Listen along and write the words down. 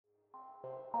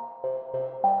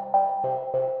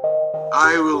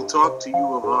I will talk to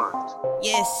you of art.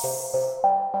 Yes.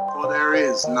 For there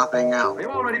is nothing else. Are you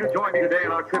all ready to join me today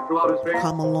on our trip to outer space?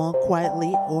 Come along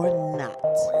quietly or not.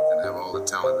 You can have all the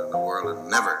talent in the world and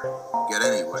never get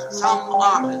anywhere. Some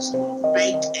artist will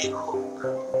bait a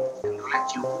hook and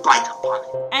let you bite upon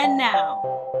it. And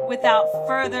now, without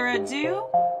further ado...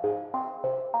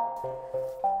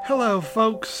 Hello,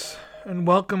 folks, and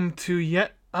welcome to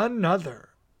yet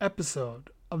another episode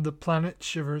of the Planet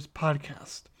Shivers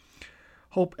podcast.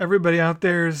 Hope everybody out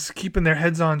there is keeping their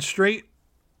heads on straight.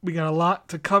 We got a lot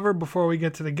to cover before we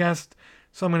get to the guest,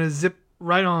 so I'm going to zip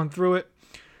right on through it.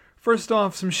 First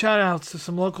off, some shout outs to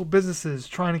some local businesses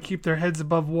trying to keep their heads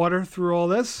above water through all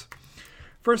this.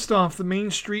 First off, the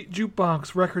Main Street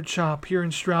Jukebox Record Shop here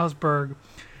in Stroudsburg.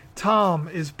 Tom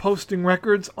is posting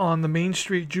records on the Main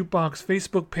Street Jukebox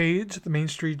Facebook page, the Main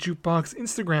Street Jukebox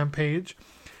Instagram page,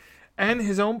 and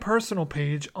his own personal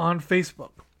page on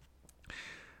Facebook.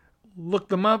 Look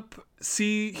them up,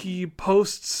 see he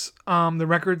posts the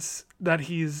records that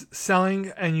he's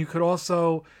selling, and you could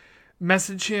also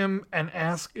message him and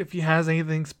ask if he has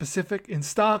anything specific in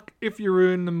stock if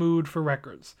you're in the mood for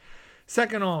records.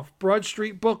 Second off, Broad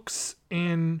Street Books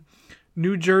in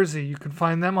New Jersey. You can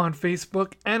find them on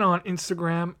Facebook and on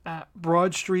Instagram at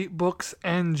Broad Street Books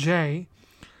NJ.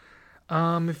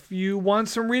 If you want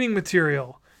some reading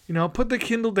material, put the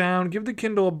Kindle down, give the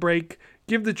Kindle a break,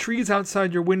 give the trees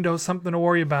outside your window something to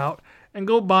worry about, and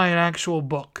go buy an actual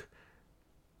book.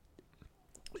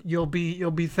 You'll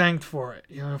be thanked for it.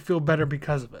 You'll feel better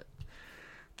because of it.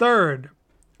 Third,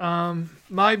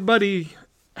 my buddy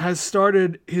has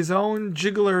started his own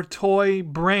Jiggler toy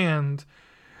brand.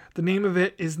 The name of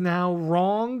it is now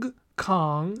Wrong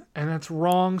Kong, and that's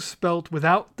wrong spelt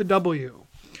without the W.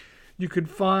 You could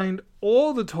find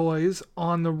all the toys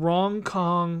on the Wrong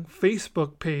Kong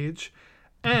Facebook page,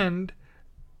 and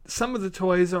some of the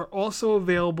toys are also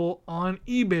available on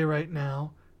eBay right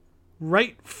now,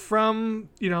 right from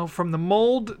the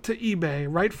mold to eBay,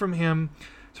 right from him.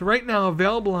 So right now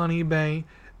available on eBay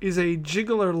is a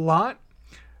Jiggler lot,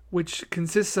 which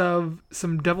consists of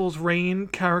some Devil's Reign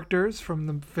characters from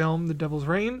the film The Devil's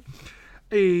Reign,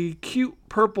 a cute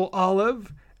purple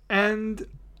olive, and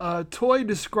a toy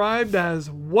described as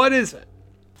What Is It?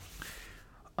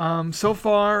 So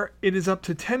far, it is up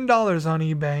to $10 on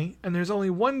eBay, and there's only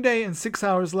 1 day and 6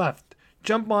 hours left.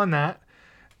 Jump on that,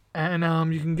 and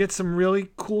you can get some really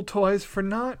cool toys for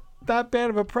not that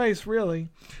bad of a price, really.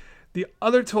 The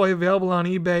other toy available on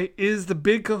eBay is the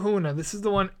Big Kahuna. This is the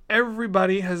one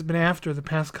everybody has been after the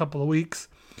past couple of weeks.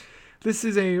 This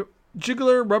is a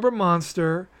Jiggler rubber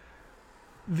monster,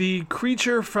 the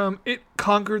creature from It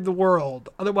Conquered the World,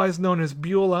 otherwise known as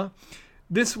Beulah.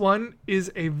 This one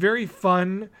is a very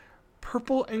fun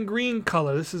purple and green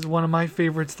color. This is one of my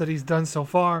favorites that he's done so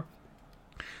far.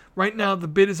 Right now, the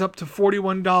bid is up to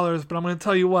 $41, but I'm going to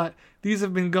tell you what, these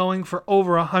have been going for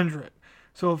over $100.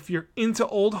 So if you're into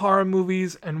old horror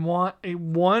movies and want a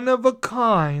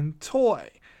one-of-a-kind toy,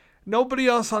 nobody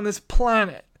else on this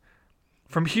planet,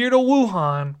 from here to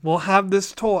Wuhan, will have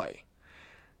this toy.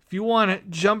 If you want it,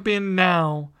 jump in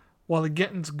now while the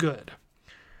getting's good.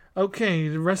 Okay,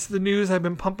 the rest of the news, I've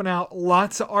been pumping out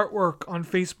lots of artwork on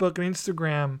Facebook and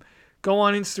Instagram. Go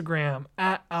on Instagram,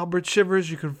 at Albert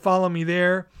Shivers. You can follow me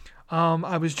there.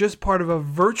 I was just part of a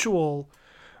virtual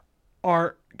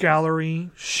art gallery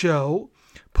show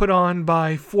put on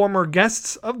by former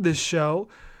guests of this show,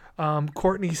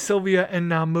 Courtney, Sylvia, and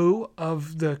Namu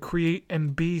of the Create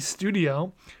and Be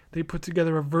studio. They put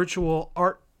together a virtual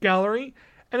art gallery,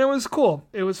 and it was cool.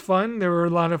 It was fun. There were a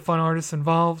lot of fun artists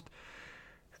involved.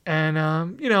 And,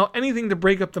 anything to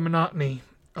break up the monotony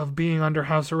of being under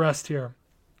house arrest here.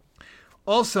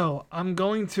 Also, I'm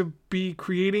going to be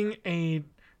creating a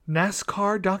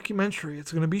NASCAR documentary.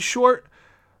 It's going to be short,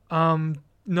 no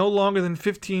longer than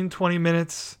 15-20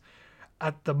 minutes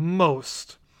at the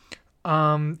most.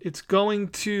 It's going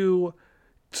to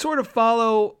sort of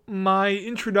follow my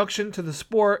introduction to the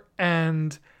sport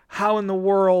and how in the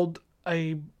world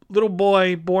a little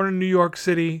boy born in New York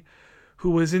City who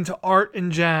was into art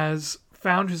and jazz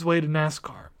found his way to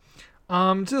NASCAR.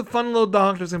 It's a fun little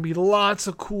doc. There's going to be lots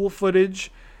of cool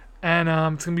footage, and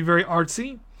it's going to be very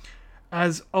artsy,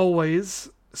 as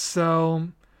always. So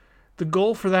the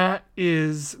goal for that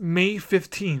is May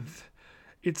 15th.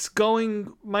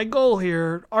 My goal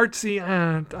here, artsy,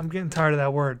 and I'm getting tired of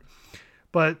that word,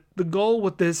 but the goal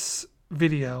with this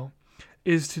video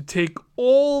is to take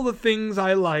all the things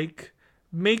I like,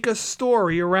 make a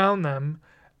story around them,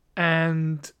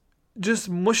 and just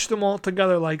mush them all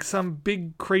together like some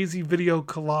big crazy video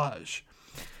collage.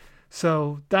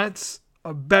 So that's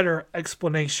a better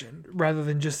explanation rather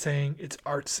than just saying it's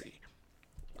artsy.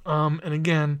 And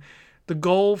again, the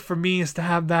goal for me is to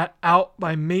have that out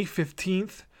by May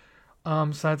 15th.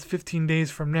 So that's 15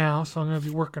 days from now. So I'm going to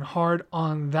be working hard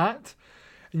on that.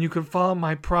 And you can follow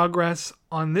my progress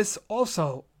on this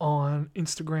also on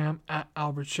Instagram at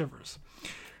Albert Shivers.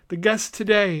 The guest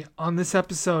today on this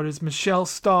episode is Michelle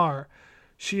Starr.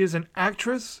 She is an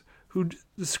actress who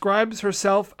describes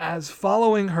herself as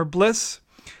following her bliss.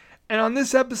 And on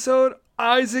this episode,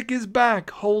 Isaac is back.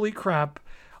 Holy crap.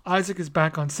 Isaac is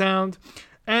back on sound.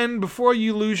 And before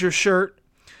you lose your shirt,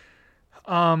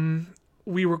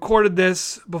 we recorded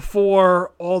this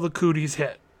before all the cooties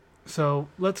hit. So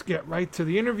let's get right to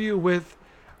the interview with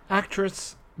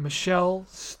actress Michelle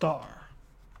Starr.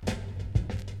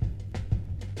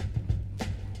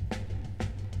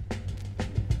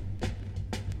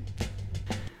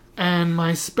 And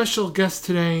my special guest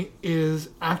today is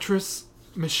actress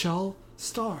Michelle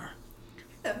Starr.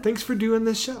 Hello. Thanks for doing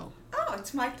this show. Oh,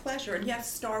 it's my pleasure. And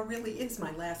yes, Starr really is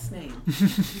my last name.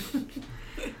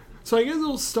 So I guess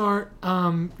we'll start.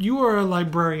 You are a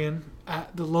librarian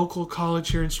at the local college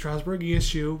here in Strasbourg,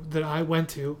 ESU, that I went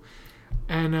to.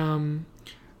 And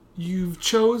you've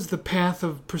chose the path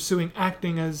of pursuing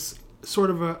acting as sort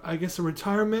of a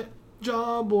retirement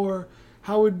job, or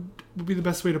how would be the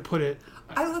best way to put it?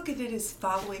 I look at it as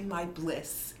following my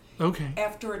bliss. Okay.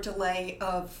 After a delay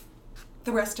of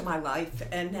the rest of my life.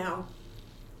 And now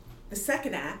the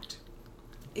second act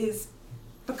is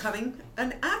becoming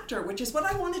an actor, which is what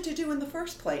I wanted to do in the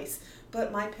first place.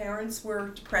 But my parents were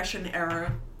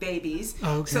Depression-era babies.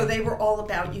 Okay. So they were all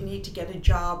about, you need to get a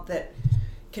job that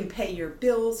can pay your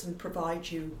bills and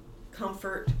provide you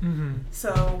comfort. Mm-hmm.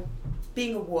 So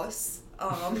being a wuss,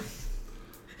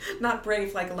 not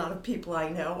brave like a lot of people I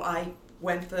know, I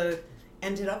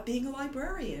ended up being a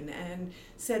librarian and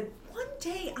said, one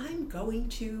day I'm going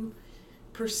to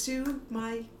pursue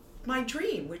my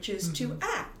dream, which is to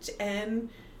act. And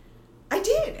I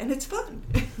did, and it's fun.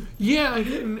 Yeah,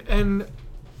 and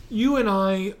you and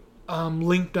I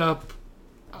linked up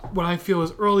what I feel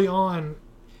is early on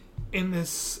in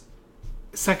this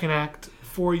second act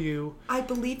for you. I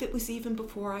believe it was even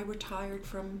before I retired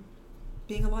from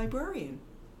being a librarian.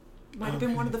 Might have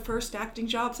been one of the first acting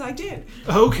jobs I did.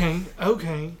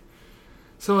 Okay.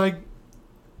 So, like,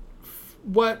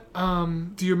 what,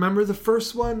 do you remember the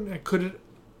first one? Could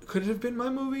it have been my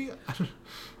movie?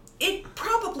 It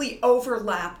probably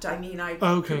overlapped. I mean, I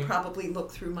Okay. could probably look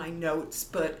through my notes,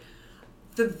 but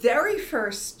the very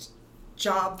first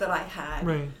job that I had,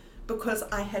 Right. because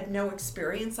I had no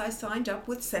experience, I signed up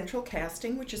with Central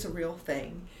Casting, which is a real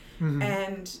thing. Mm-hmm.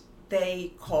 And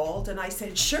they called and I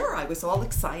said, sure. I was all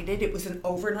excited. It was an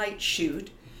overnight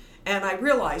shoot. And I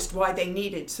realized why they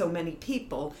needed so many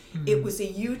people. Mm-hmm. It was a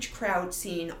huge crowd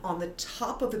scene on the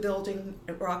top of the building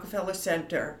at Rockefeller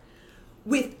Center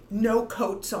with no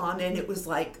coats on. And it was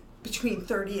like between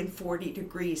 30 and 40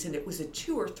 degrees. And it was a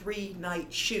 2 or 3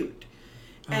 night shoot.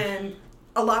 And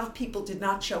a lot of people did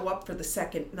not show up for the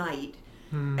second night.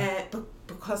 And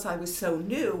because I was so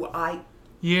new,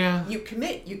 you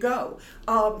commit, you go.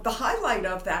 The highlight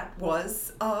of that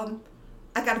was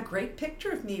I got a great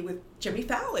picture of me with Jimmy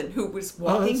Fallon, who was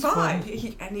walking by.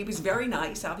 And he was very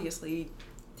nice. Obviously,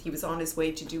 he was on his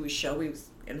way to do his show. He was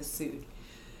in a suit.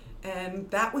 And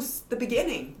that was the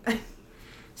beginning.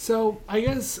 So, I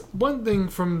guess one thing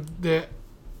from the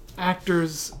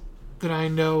actors that I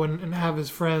know and have as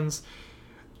friends,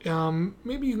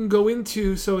 maybe you can go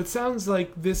into, so it sounds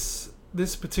like this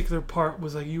particular part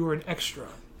was like you were an extra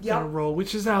in a role,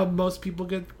 which is how most people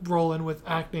get rolling with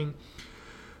acting.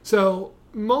 So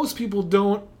most people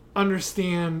don't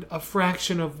understand a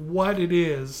fraction of what it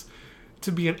is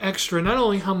to be an extra. Not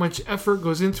only how much effort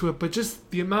goes into it, but just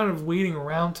the amount of waiting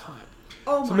around time.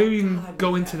 Oh, so my maybe you can God,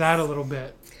 go yes. into that a little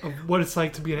bit of what it's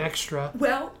like to be an extra.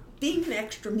 Well, being an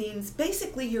extra means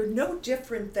basically you're no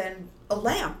different than a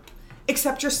lamp,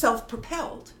 except you're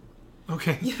self-propelled.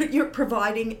 Okay. You're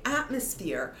providing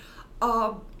atmosphere.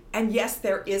 And yes,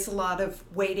 there is a lot of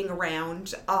waiting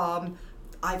around.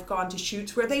 I've gone to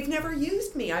shoots where they've never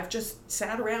used me. I've just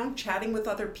sat around chatting with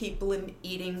other people and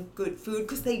eating good food,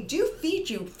 because they do feed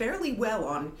you fairly well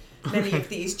on many of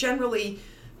these. Generally,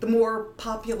 the more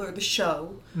popular the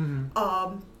show,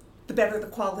 the better the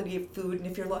quality of food. And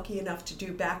if you're lucky enough to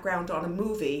do background on a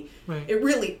movie, it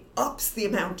really ups the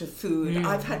amount of food. Yeah.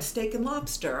 I've had steak and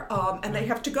lobster, and they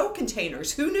have to-go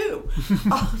containers. Who knew?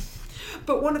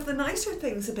 But one of the nicer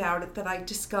things about it that I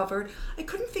discovered, I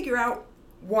couldn't figure out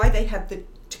why they had the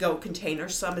to-go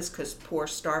containers. Some is because poor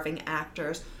starving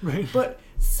actors. Right. But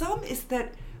some is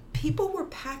that people were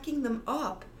packing them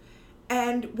up.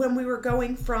 And when we were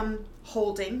going from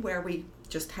holding, where we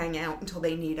just hang out until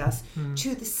they need us,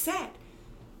 to the set,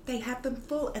 they had them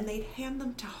full, and they'd hand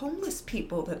them to homeless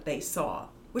people that they saw,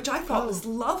 which I thought was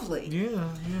lovely.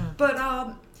 Yeah.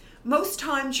 But most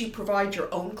times you provide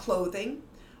your own clothing.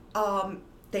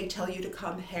 They tell you to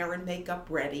come hair and makeup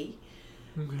ready.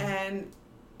 Okay. And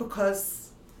because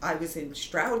I was in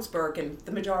Stroudsburg, and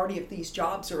the majority of these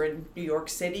jobs are in New York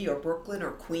City or Brooklyn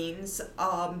or Queens,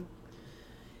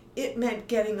 it meant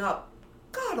getting up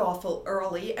god-awful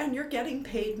early, and you're getting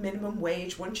paid minimum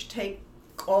wage once you take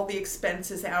all the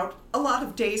expenses out. A lot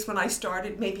of days when I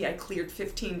started, maybe I cleared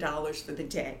 $15 for the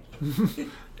day.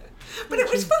 But it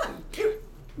was fun.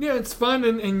 Yeah, it's fun,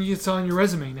 and it's on your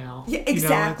resume now. Yeah,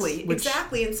 exactly,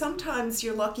 exactly. And sometimes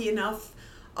you're lucky enough,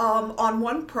 on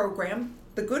one program,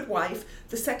 The Good Wife,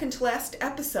 the second to last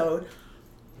episode,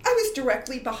 I was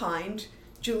directly behind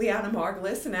Juliana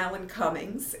Margulis and Alan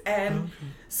Cummings, and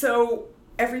so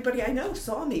everybody I know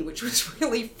saw me, which was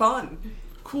really fun.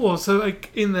 Cool. So,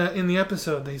 like in the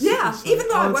episode, they even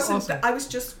though I wasn't, awesome. I was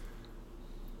just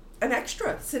an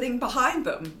extra sitting behind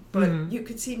them, but you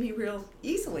could see me real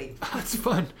easily. That's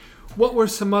fun. What were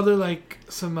some other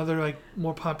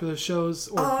more popular shows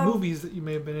or movies that you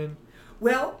may have been in?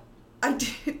 Well, I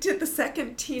did the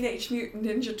second Teenage Mutant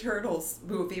Ninja Turtles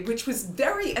movie, which was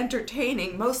very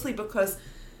entertaining, mostly because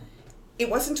it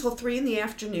wasn't until 3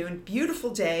 p.m, beautiful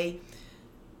day.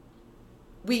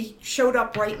 We showed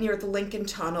up right near the Lincoln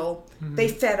Tunnel. They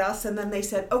fed us, and then they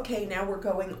said, okay, now we're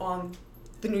going on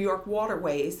the New York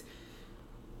waterways.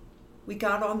 We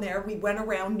got on there, we went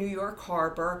around New York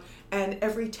Harbor, and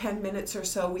every 10 minutes or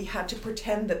so we had to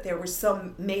pretend that there was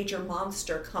some major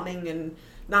monster coming and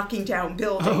knocking down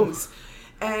buildings.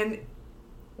 And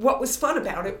what was fun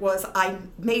about it was I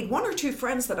made 1 or 2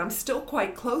 friends that I'm still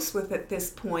quite close with at this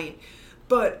point,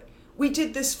 but we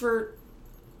did this for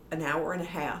an hour and a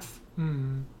half.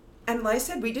 And like I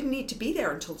said, we didn't need to be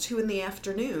there until 2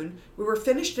 p.m. We were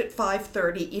finished at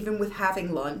 5:30, even with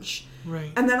having lunch.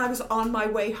 Right. And then I was on my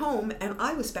way home, and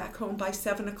I was back home by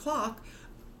 7 o'clock.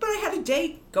 But I had a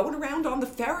day going around on the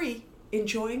ferry,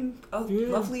 enjoying a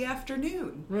lovely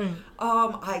afternoon. Right.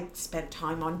 I spent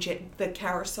time on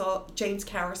Jane's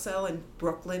Carousel in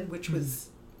Brooklyn, which was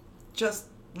just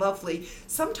lovely.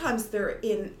 Sometimes they're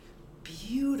in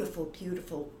beautiful,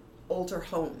 beautiful older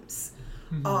homes.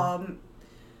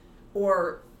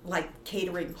 Or like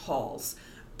catering halls.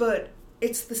 But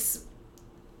it's this.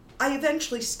 I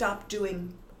eventually stopped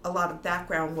doing a lot of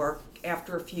background work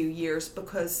after a few years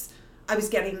because I was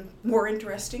getting more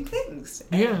interesting things.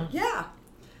 Yeah.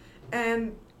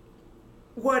 And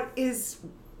what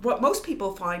most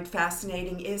people find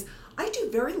fascinating is I do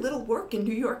very little work in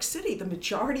New York City. The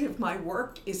majority of my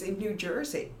work is in New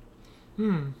Jersey.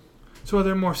 So are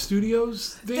there more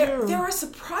studios there? There are a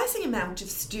surprising amount of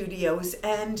studios,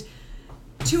 and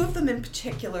 2 of them in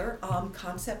particular,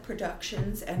 Concept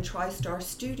Productions and TriStar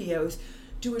Studios,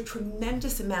 do a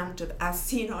tremendous amount of as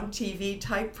seen on TV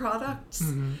type products.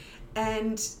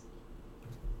 And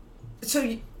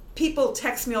so people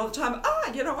text me all the time,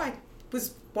 I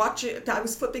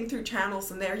was flipping through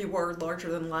channels, and there you were, larger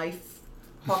than life,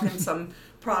 hawking some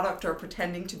product or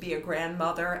pretending to be a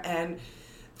grandmother, and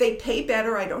they pay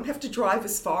better. I don't have to drive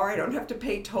as far. I don't have to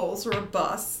pay tolls or a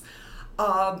bus.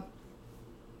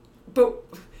 But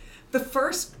the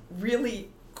first really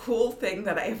cool thing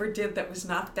that I ever did that was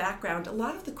not background, a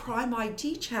lot of the Crime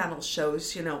ID channel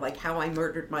shows, like How I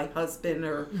Murdered My Husband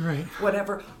or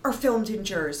whatever, are filmed in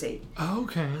Jersey. Oh,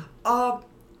 okay.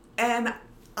 And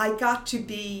I got to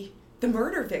be the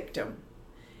murder victim.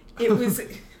 It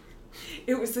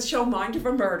was the show Mind of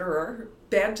a Murderer.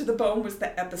 Bad to the Bone was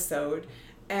the episode.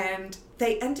 And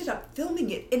they ended up filming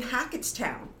it in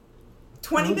Hackettstown,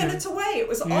 20 minutes away. It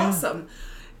was awesome.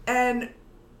 And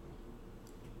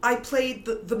I played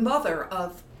the mother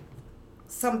of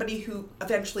somebody who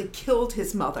eventually killed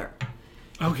his mother.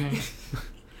 Okay.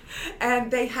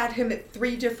 And they had him at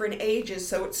 3 different ages.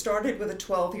 So it started with a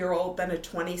 12-year-old, then a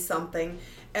 20-something,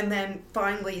 and then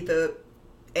finally the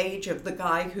age of the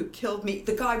guy who killed me.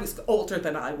 The guy was older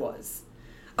than I was.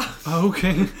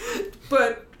 Okay.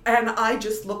 And I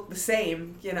just looked the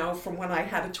same, from when I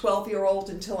had a 12-year-old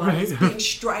until I was being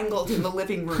strangled in the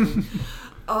living room.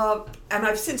 And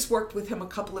I've since worked with him a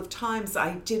couple of times.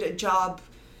 I did a job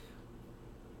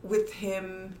with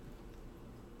him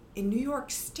in New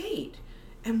York State.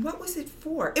 And what was it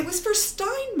for? It was for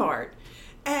Steinmart.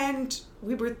 And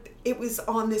it was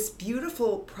on this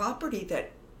beautiful property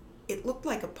that it looked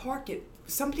like a park.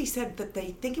 Somebody said that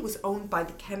they think it was owned by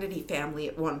the Kennedy family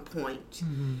at one point.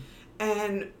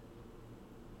 And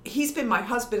he's been my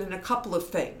husband in a couple of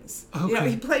things.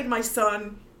 Okay. He played my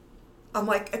son. I'm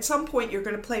like, at some point you're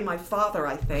going to play my father,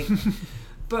 I think.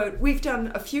 But we've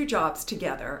done a few jobs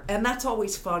together, and that's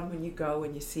always fun when you go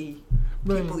and you see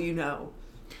people you know.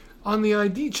 On the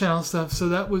ID channel stuff, so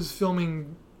that was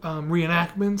filming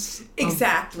reenactments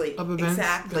Exactly. of events?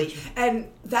 Exactly. Gotcha. And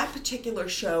that particular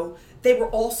show, they were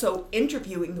also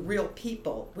interviewing the real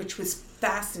people, which was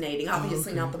fascinating.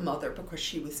 Obviously not the mother because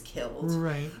she was killed.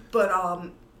 Right. But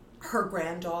her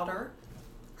granddaughter,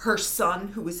 her son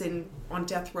who was on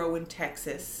death row in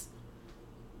Texas,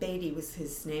 Beatty was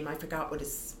his name. I forgot what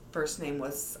his first name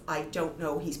was. I don't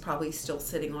know. He's probably still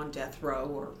sitting on death row,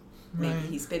 or maybe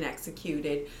he's been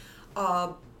executed.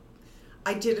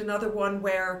 I did another one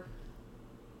where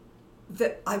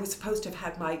I was supposed to have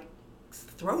had my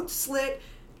throat slit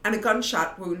and a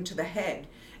gunshot wound to the head.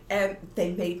 And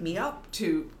they made me up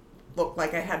to look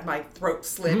like I had my throat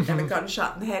slit and a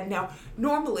gunshot in the head. Now,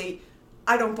 normally,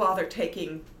 I don't bother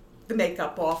taking the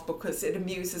makeup off because it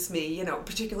amuses me,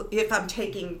 particularly if I'm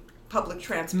taking public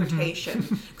transportation.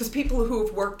 Because people who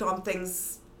have worked on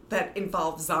things that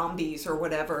involve zombies or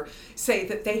whatever say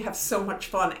that they have so much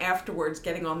fun afterwards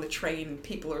getting on the train and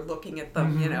people are looking at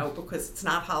them, because it's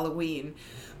not Halloween.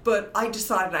 But I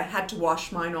decided I had to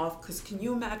wash mine off because can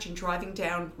you imagine driving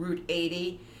down Route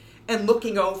 80 and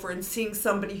looking over and seeing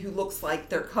somebody who looks like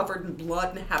they're covered in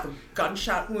blood and have a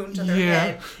gunshot wound to their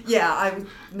head? Yeah,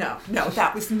 no,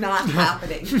 that was not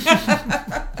happening.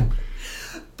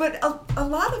 But a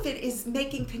lot of it is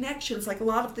making connections. Like a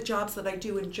lot of the jobs that I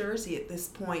do in Jersey at this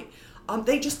point,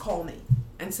 they just call me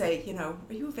and say, are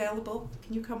you available?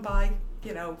 Can you come by,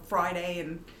 Friday,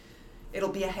 and it'll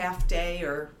be a half day,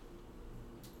 or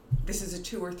this is a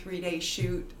 2 or 3 day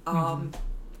shoot.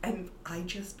 And I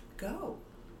just go.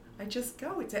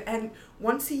 And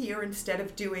once a year, instead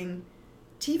of doing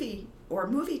TV or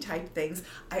movie type things,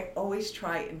 I always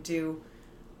try and do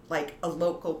like a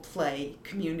local play,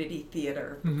 community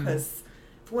theater, because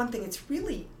for one thing, it's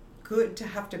really good to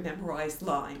have to memorize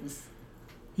lines.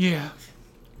 Yeah,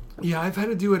 I've had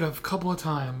to do it a couple of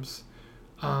times,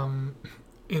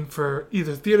 for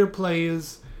either theater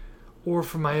plays or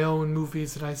for my own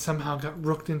movies that I somehow got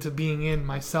rooked into being in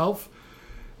myself.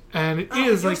 And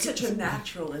you're such a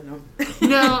natural in them.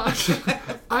 No,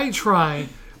 I try,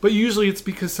 but usually it's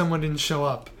because someone didn't show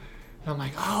up. And I'm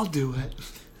like, I'll do it.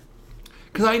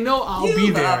 Because I know I'll be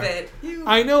there. Love it.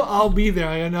 I know I'll be there.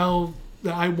 I know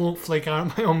that I won't flake out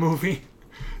on my own movie.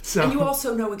 So. And you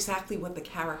also know exactly what the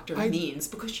character means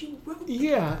because you wrote it.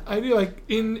 Yeah, I do. Like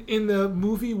in the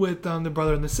movie with the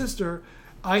brother and the sister,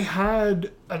 I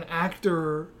had an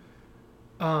actor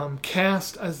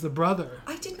cast as the brother.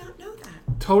 I did not know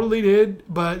that. Totally did,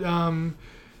 but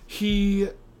he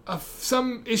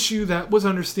some issue that was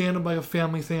understandable, like a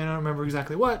family thing, I don't remember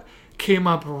exactly what, came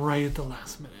up right at the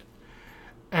last minute.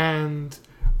 And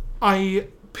I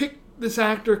picked this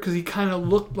actor because he kind of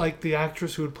looked like the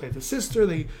actress who would play the sister.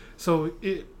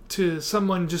 To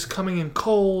someone just coming in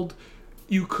cold,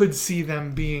 you could see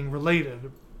them being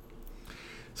related.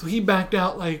 So he backed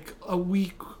out like a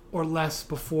week or less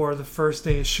before the first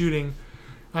day of shooting.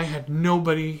 I had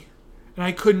nobody, and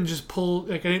I couldn't just pull,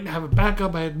 like I didn't have a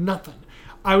backup, I had nothing.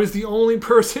 I was the only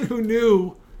person who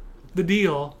knew the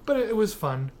deal, but it was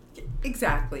fun.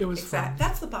 Exactly. It was fun.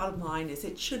 That's the bottom line, is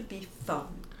it should be fun.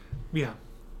 Yeah.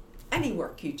 Any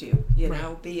work you do,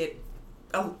 be it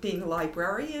being a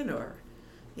librarian or,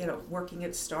 working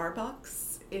at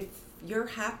Starbucks. If you're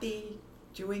happy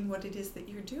doing what it is that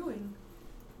you're doing,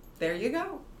 there you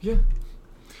go. Yeah.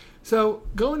 So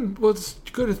let's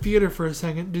go to theater for a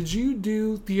second. Did you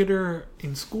do theater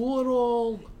in school at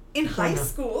all? In high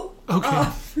school. Okay.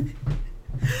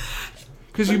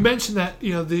 Because you mentioned that,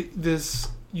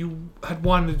 you had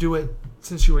wanted to do it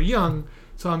since you were young,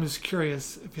 so I'm just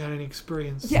curious if you had any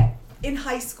experience. Yeah, in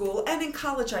high school and in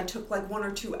college I took like 1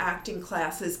 or 2 acting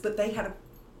classes, but they had a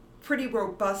pretty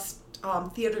robust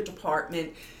theater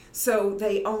department, so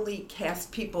they only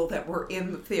cast people that were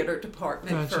in the theater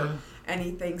department for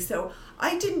anything. So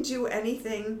I didn't do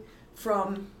anything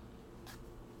from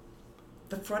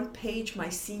the front page my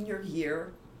senior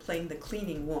year, playing the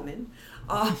cleaning woman,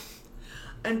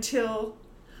 until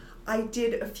I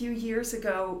did a few years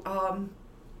ago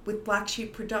with Black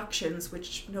Sheep Productions,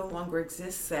 which no longer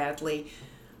exists, sadly.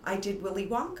 I did Willy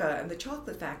Wonka and the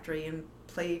Chocolate Factory and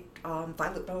played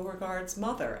Violet Beauregard's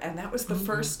mother. And that was the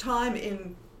first time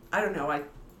in, I don't know, I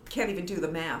can't even do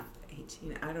the math,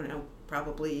 18, I don't know,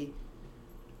 probably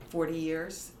 40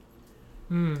 years.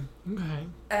 Okay.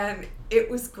 And it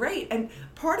was great. And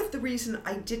part of the reason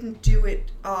I didn't do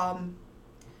it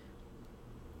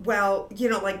while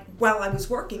I was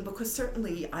working, because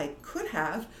certainly I could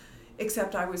have,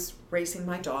 except I was racing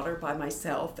my daughter by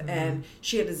myself, and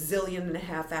she had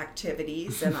 1.5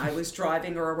 activities, and I was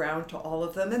driving her around to all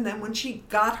of them. And then when she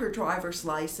got her driver's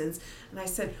license, and I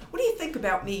said, what do you think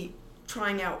about me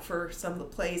trying out for some of the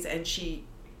plays? And she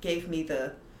gave me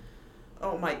the,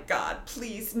 oh my God,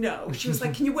 please no. She was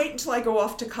like, can you wait until I go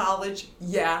off to college?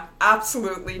 Yeah,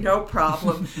 absolutely, no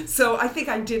problem. So I think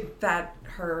I did that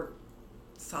her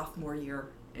sophomore year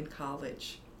in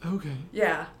college. Okay.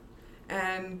 Yeah.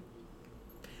 And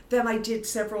then I did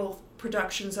several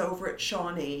productions over at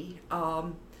Shawnee.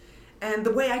 And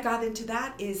the way I got into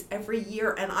that is every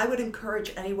year, and I would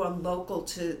encourage anyone local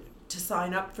to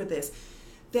sign up for this.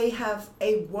 They have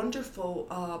a wonderful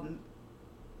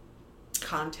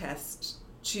contest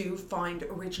to find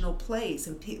original plays.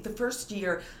 And the first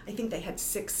year, I think they had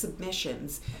 6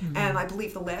 submissions. And I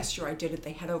believe the last year I did it,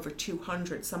 they had over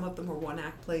 200. Some of them were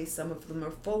one-act plays, some of them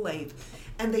are full-length.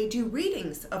 And they do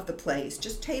readings of the plays,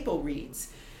 just table reads.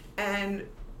 And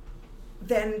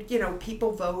then,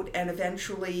 people vote, and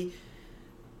eventually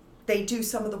they do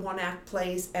some of the one-act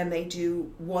plays, and they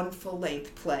do one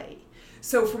full-length play.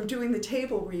 So from doing the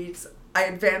table reads, I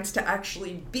advanced to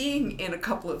actually being in a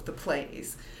couple of the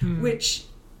plays, which,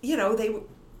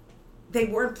 they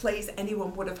weren't plays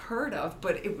anyone would have heard of,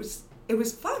 but it was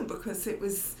fun because it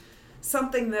was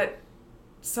something that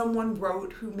someone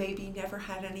wrote who maybe never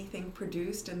had anything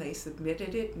produced, and they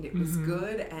submitted it, and it was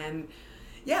good. And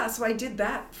yeah, so I did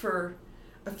that for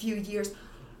a few years.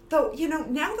 Though,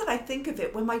 now that I think of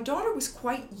it, when my daughter was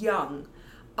quite young,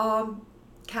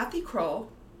 Kathy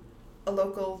Kroll, a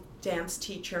local dance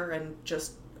teacher and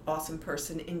just awesome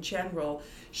person in general,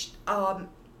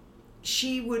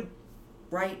 she would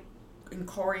write and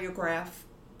choreograph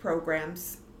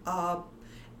programs,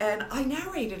 and I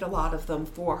narrated a lot of them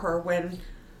for her when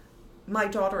my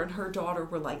daughter and her daughter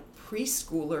were like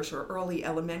preschoolers or early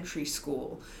elementary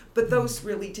school, but those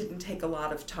really didn't take a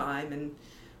lot of time. And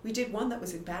we did one that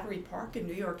was in Battery Park in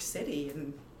New York City,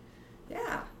 and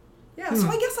yeah, so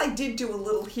I guess I did do a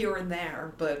little here and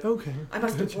there, but I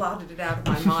must have blotted it out of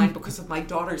my mind because of my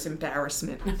daughter's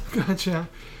embarrassment. Gotcha.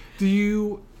 Do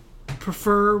you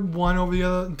prefer one over the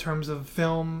other in terms of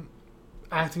film,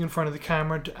 acting in front of the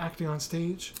camera, to acting on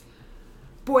stage?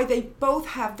 Boy, they both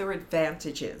have their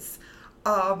advantages.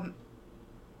 The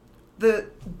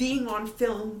being on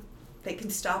film, they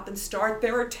can stop and start.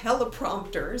 There are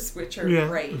teleprompters, which are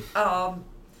great.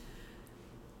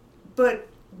 But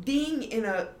being in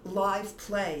a live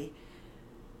play,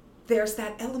 there's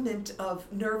that element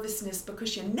of nervousness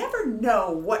because you never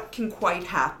know what can quite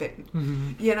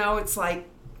happen. It's like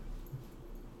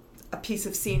a piece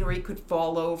of scenery could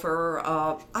fall over.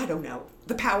 I don't know.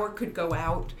 The power could go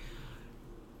out.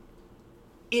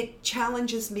 It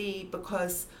challenges me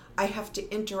because I have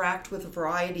to interact with a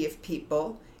variety of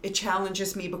people. It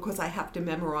challenges me because I have to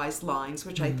memorize lines,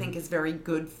 which I think is very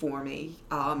good for me.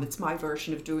 It's my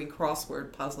version of doing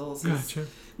crossword puzzles, Gotcha.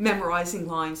 Memorizing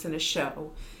lines in a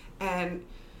show. And,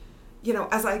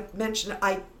 as I mentioned,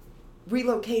 I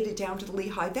relocated down to the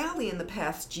Lehigh Valley in the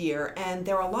past year, and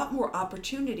there are a lot more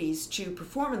opportunities to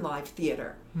perform in live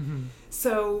theater.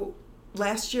 So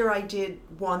last year I did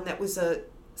one that was a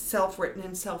self-written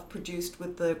and self-produced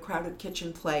with the Crowded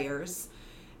Kitchen Players,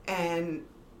 and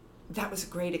that was a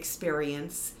great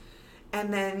experience.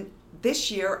 And then this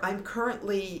year I'm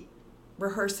currently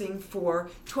rehearsing for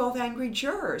 12 Angry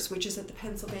Jurors, which is at the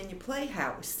Pennsylvania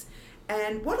Playhouse.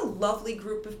 And what a lovely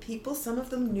group of people. Some of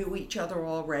them knew each other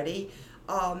already.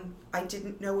 I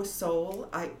didn't know a soul.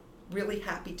 I'm really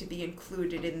happy to be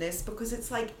included in this because it's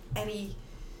like any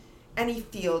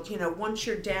field. Once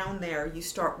you're down there, you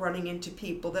start running into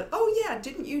people that, oh yeah,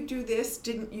 didn't you do this?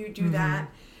 Didn't you do that?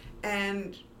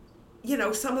 And,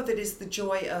 some of it is the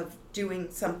joy of doing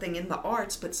something in the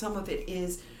arts, but some of it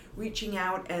is reaching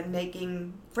out and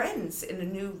making friends in a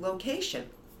new location.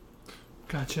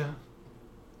 Gotcha.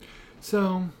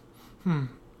 So,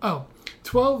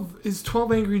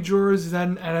 12 Angry Jurors, is that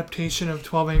an adaptation of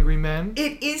 12 Angry Men?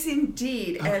 It is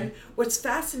indeed. Okay. And what's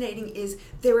fascinating is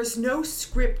there is no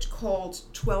script called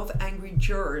 12 Angry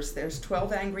Jurors. There's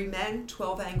 12 Angry Men,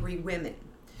 12 Angry Women.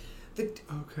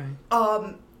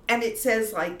 And it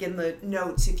says, like in the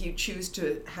notes, if you choose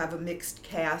to have a mixed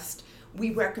cast,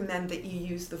 we recommend that you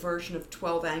use the version of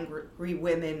 12 Angry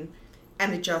Women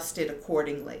and adjust it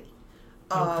accordingly.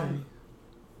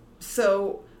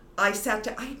 So I sat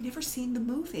down. I had never seen the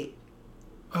movie.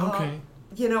 Okay.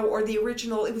 Or the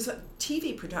original. It was a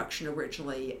TV production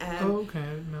originally, and okay, I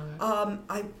didn't know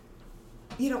that.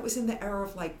 It was in the era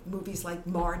of like movies like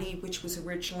Marty, which was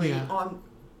originally on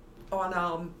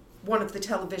one of the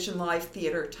television live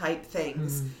theater type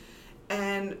things,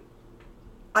 and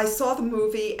I saw the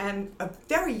movie, and a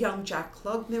very young Jack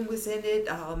Klugman was in it.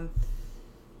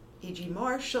 E.G.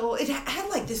 Marshall. It had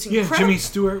like this incredible... Yeah, Jimmy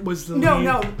Stewart was the lead.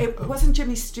 No, it wasn't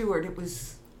Jimmy Stewart. It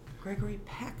was Gregory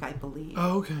Peck, I believe.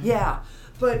 Oh, okay. Yeah,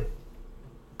 but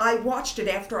I watched it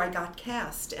after I got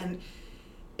cast, and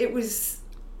there was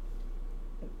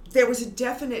a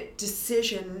definite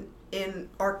decision in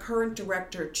our current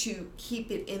director to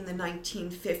keep it in the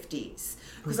 1950s.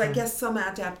 Because I guess some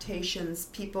adaptations,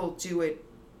 people do it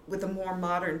with a more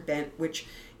modern bent, which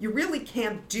you really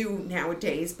can't do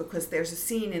nowadays, because there's a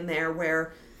scene in there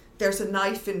where there's a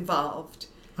knife involved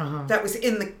that was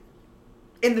in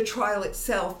the trial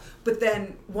itself, but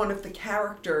then one of the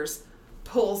characters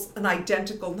pulls an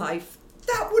identical knife.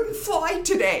 That wouldn't fly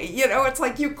today. You know, it's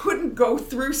like you couldn't go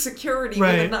through security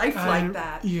with a knife like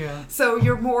that. Yeah. So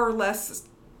you're more or less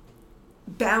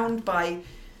bound by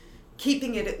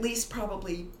keeping it at least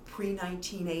probably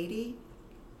pre-1980.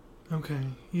 Okay,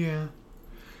 yeah.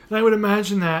 And I would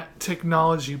imagine that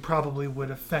technology probably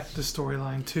would affect the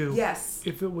storyline too. Yes.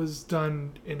 If it was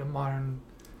done in a modern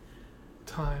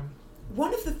time.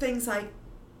 One of the things I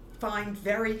find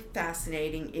very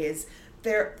fascinating is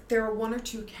there are one or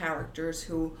two characters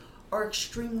who are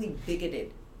extremely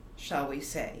bigoted, shall we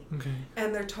say. Okay.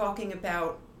 And they're talking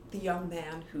about the young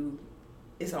man who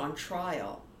is on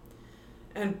trial.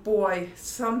 And boy,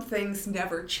 some things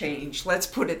never change. Let's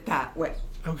put it that way.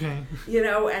 Okay. You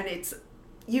know, and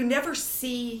you never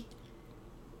see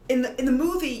in the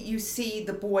movie you see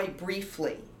the boy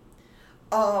briefly.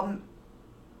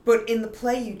 But in the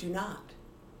play you do not.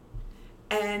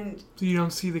 And so you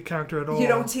don't see the character at all? You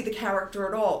don't see the character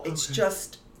at all. It's Okay.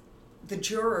 just the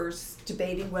jurors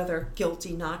debating whether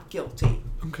guilty, not guilty.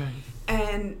 Okay.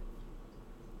 And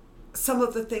some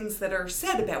of the things that are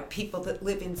said about people that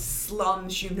live in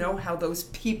slums, you know how those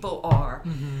people are.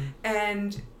 Mm-hmm.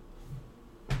 And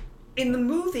in the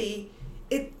movie,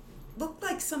 it looked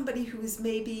like somebody who was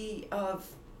maybe of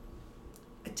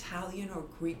Italian or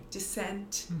Greek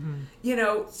descent. Mm-hmm. You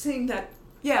know, seeing that,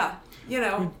 yeah, you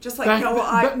know, just like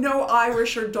Back- no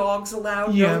Irish or dogs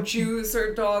allowed, Yeah. no Jews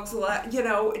or dogs allowed, you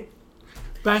know.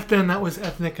 Back then that was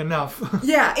ethnic enough.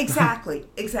 Yeah, exactly.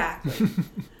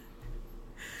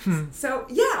 So,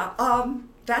 yeah,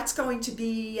 that's going to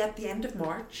be at the end of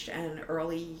March and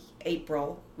early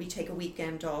April. We take a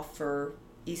weekend off for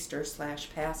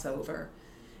Easter/Passover.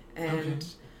 And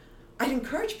I'd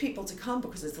encourage people to come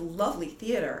because it's a lovely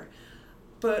theater.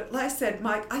 But like I said,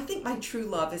 I think my true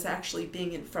love is actually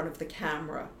being in front of the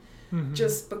camera. Mm-hmm.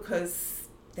 Just because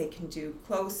they can do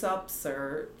close-ups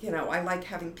or, you know, I like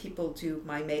having people do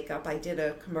my makeup. I did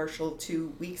a commercial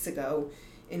 2 weeks ago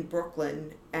in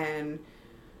Brooklyn, and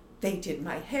they did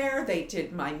my hair, they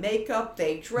did my makeup,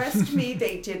 they dressed me,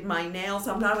 they did my nails.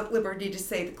 I'm not at liberty to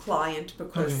say the client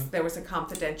because there was a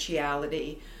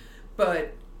confidentiality.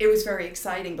 But it was very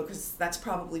exciting because that's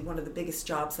probably one of the biggest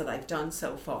jobs that I've done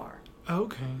so far.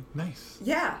 Okay, nice.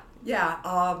 Yeah.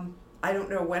 I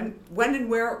don't know when and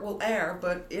where it will air,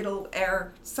 but it'll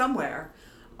air somewhere.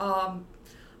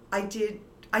 I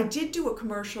did do a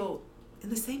commercial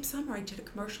in the same summer. I did a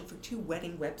commercial for 2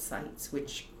 wedding websites,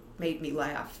 which made me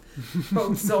laugh.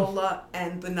 Both Zola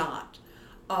and The Knot.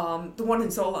 The one in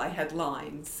Zola, I had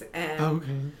lines,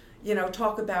 and you know,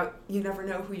 talk about you never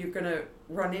know who you're gonna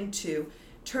run into.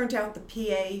 Turned out the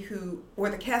PA or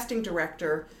the casting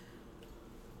director,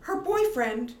 her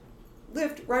boyfriend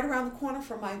lived right around the corner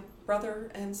from my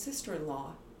brother and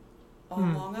sister-in-law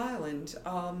on Long Island.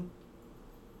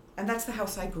 And that's the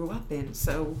house I grew up in.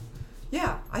 So,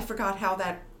 yeah, I forgot how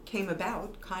that came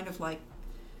about. Kind of like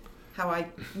how I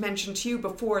mentioned to you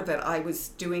before that I was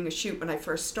doing a shoot when I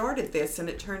first started this, and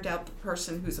it turned out the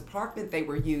person whose apartment they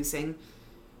were using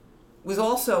was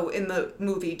also in the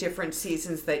movie Different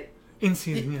Seasons. In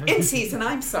season, yeah. In season,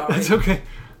 I'm sorry. That's okay.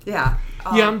 Yeah.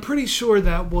 Yeah, I'm pretty sure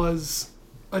that was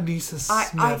Anissa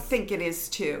Smith. I think it is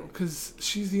too. Because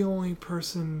she's the only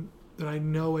person that I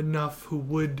know enough who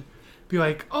would be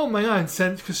like, oh my god,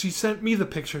 because she sent me the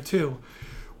picture too.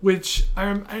 Which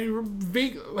I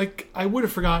would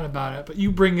have forgotten about it, but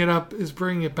you bring it up is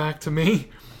bringing it back to me.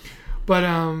 But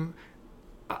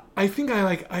I think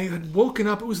I had woken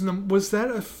up. It was was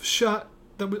that a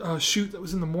shoot that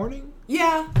was in the morning?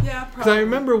 Yeah, probably. Because I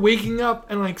remember waking up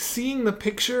and seeing the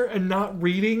picture and not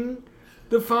reading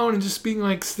the phone and just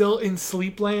being still in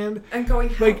sleep land and going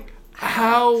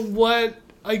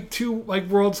two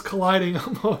worlds colliding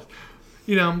almost,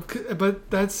 you know. But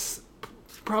that's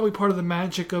probably part of the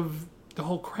magic of the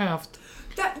whole craft.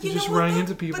 Running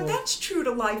into people. But that's true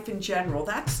to life in general.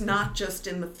 That's not just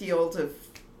in the field of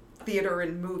theater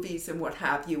and movies and what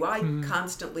have you. I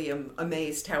constantly am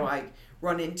amazed how I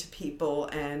run into people,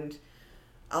 and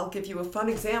I'll give you a fun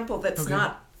example that's Okay.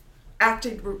 not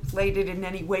acting related in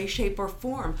any way, shape, or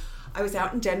form. I was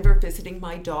out in Denver visiting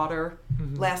my daughter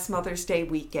last Mother's Day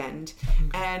weekend,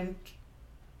 and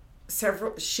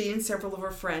she and several of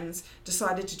her friends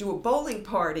decided to do a bowling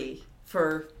party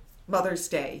for Mother's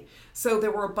Day. So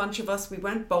there were a bunch of us. We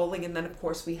went bowling, and then of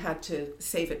course we had to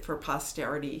save it for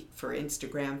posterity for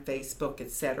Instagram, Facebook,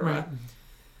 etc. Right.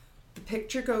 The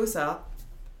picture goes up,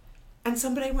 and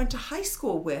somebody I went to high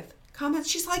school with comments.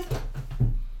 She's like,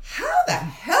 "How the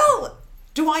hell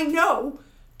do I know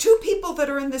two people that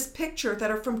are in this picture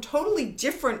that are from totally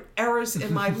different eras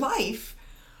in my life?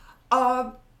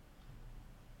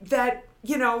 That,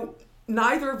 you know,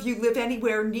 neither of you live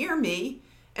anywhere near me,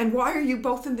 and why are you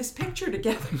both in this picture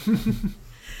together?"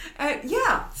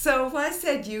 Yeah, so like I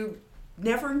said, you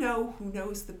never know who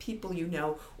knows the people you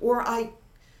know. Or I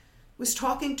was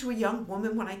talking to a young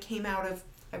woman when I came out of,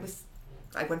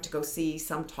 I went to go see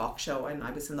some talk show, and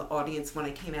I was in the audience when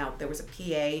I came out. There was a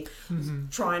PA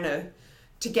trying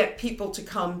to get people to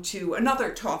come to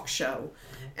another talk show.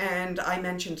 And I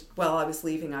mentioned, well, I was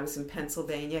leaving, I was in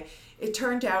Pennsylvania. It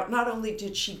turned out not only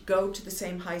did she go to the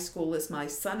same high school as my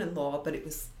son-in-law, but it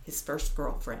was his first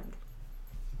girlfriend.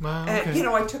 Wow. And, Okay. you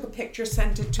know, I took a picture,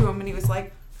 sent it to him, and he was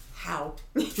like, "How?"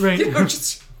 Right. You know,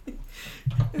 just,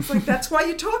 it's like, that's why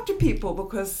you talk to people,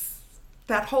 because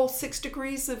that whole 6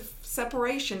 degrees of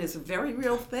separation is a very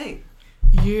real thing.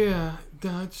 Yeah,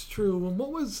 that's true. Well,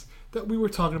 what was that we were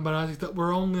talking about, Isaac, that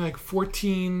we're only like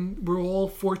 14, we're all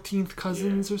 14th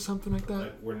cousins or something like that?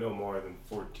 Like, we're no more than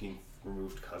 14th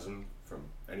removed cousin from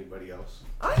anybody else.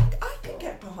 I could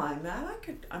get behind that. I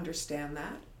could understand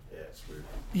that. Yeah, it's weird.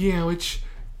 Yeah, which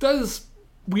does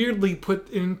weirdly put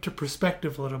into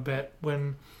perspective a little bit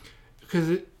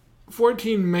because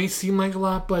 14 may seem like a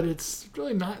lot, but it's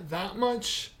really not that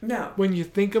much No. when you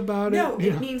think about No, it.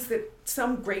 it means that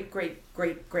some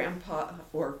great-great-great-grandpa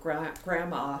or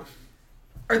grandma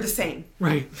are the same.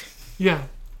 Right. Yeah.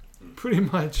 Pretty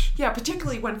much. Yeah,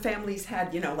 particularly when families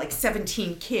had, you know, like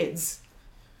 17 kids.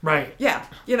 Right. Yeah,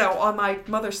 you know, on my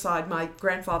mother's side, my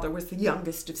grandfather was the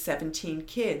youngest of 17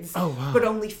 kids. Oh, wow. But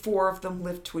only 4 of them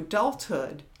lived to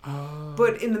adulthood. Oh.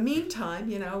 But in the meantime,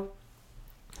 you know,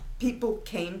 people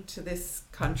came to this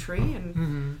country,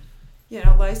 and, you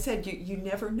know, like I said, you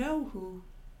never know who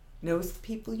knows the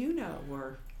people you know.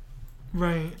 Or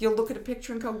Right. you'll look at a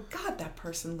picture and go, "God, that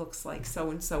person looks like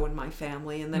so-and-so in my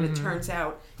family." And then it turns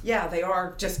out, yeah, they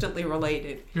are distantly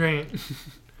related. Right.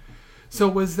 So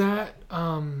was that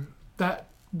that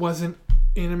wasn't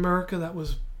in America? That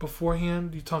was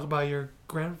beforehand. You talk about your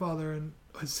grandfather and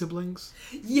his siblings.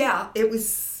 Yeah, it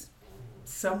was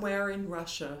somewhere in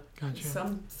Russia.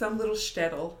 Gotcha. Some little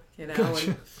shtetl, you know. Gotcha.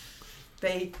 And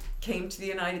they came to the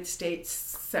United States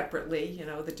separately, you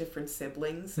know, the different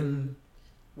siblings and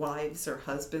wives or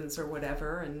husbands or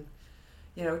whatever. And,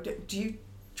 you know, do you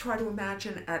try to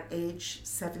imagine at age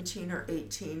 17 or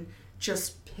 18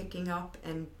 just picking up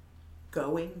and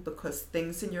going because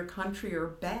things in your country are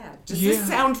bad? Does this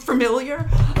sound familiar?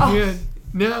 Oh, Yeah.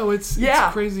 No, it's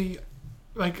Yeah. crazy.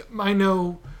 Like, I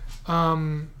know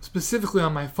specifically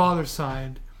on my father's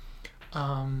side,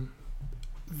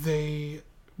 they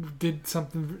did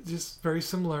something just very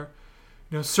similar.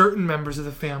 You know, certain members of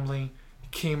the family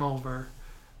came over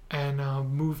and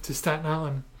moved to Staten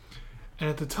Island. And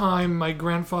at the time, my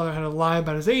grandfather had to lie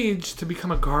about his age to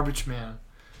become a garbage man,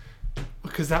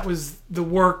 because that was the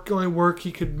only work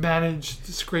he could manage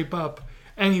to scrape up,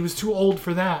 and he was too old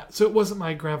for that. So it wasn't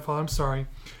my grandfather. I'm sorry.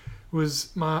 It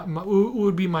was it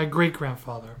would be my great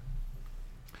grandfather.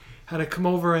 Had to come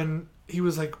over, and he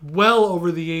was like well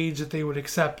over the age that they would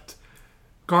accept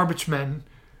garbage men,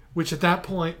 which at that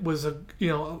point was a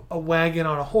wagon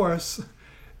on a horse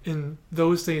in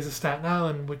those days of Staten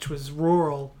Island, which was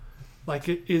rural, like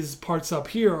it is parts up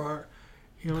here are.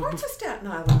 parts of Staten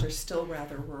Island are still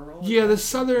rather rural. Yeah, the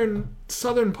southern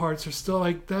parts are still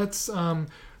like that's the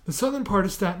southern part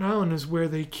of Staten Island is where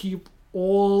they keep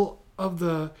all of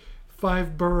the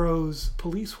 5 boroughs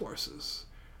police horses.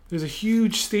 There's a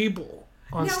huge stable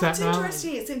on Now, Staten what's Island.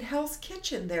 interesting is in Hell's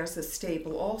Kitchen there's a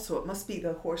stable also. It must be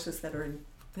the horses that are in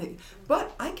thing.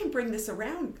 But I can bring this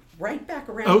right back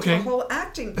around to Okay. the whole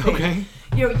acting thing. Okay.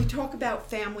 You know, you talk about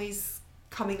families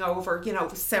coming over, you know,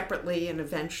 separately and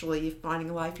eventually finding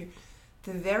a life here.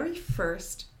 The very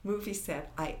first movie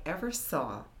set I ever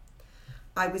saw,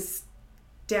 I was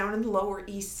down in the Lower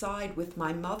East Side with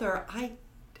my mother.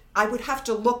 I would have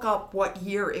to look up what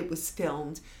year it was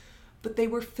filmed, but they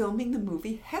were filming the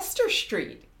movie Hester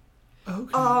Street.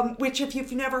 Okay. Which, if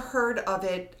you've never heard of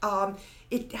it,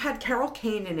 it had Carol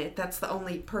Kane in it. That's the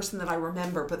only person that I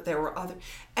remember, but there were other.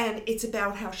 And it's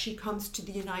about how she comes to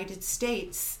the United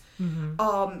States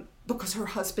because her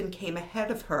husband came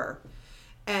ahead of her.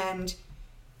 And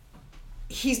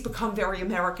he's become very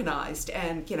Americanized,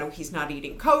 and, you know, he's not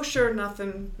eating kosher,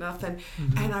 nothing.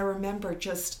 And I remember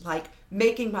just, like,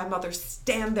 making my mother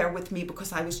stand there with me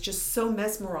because I was just so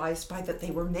mesmerized by that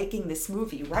they were making this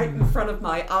movie right in front of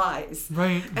my eyes.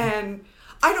 Right. And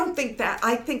I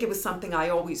think it was something I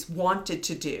always wanted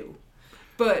to do.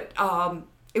 But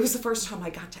it was the first time I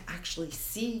got to actually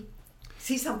see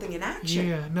something in action.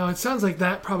 Yeah, no, it sounds like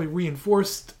that probably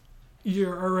reinforced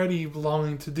your already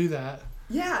longing to do that.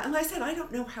 Yeah, and I said, I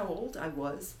don't know how old I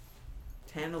was.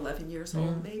 10, 11 years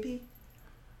old, maybe.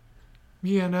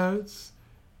 Yeah, no, it's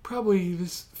probably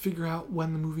just figure out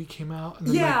when the movie came out and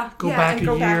then like, go back and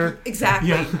a year.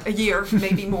 Exactly, a year,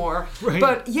 maybe more. Right.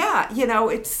 But yeah, you know,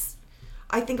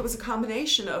 I think it was a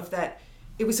combination of that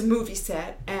it was a movie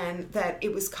set and that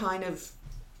it was kind of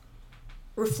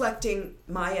reflecting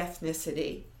my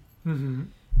ethnicity. Mm-hmm.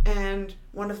 And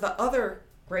one of the other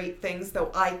great things,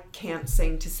 though I can't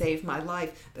sing to save my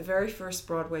life, the very first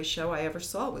Broadway show I ever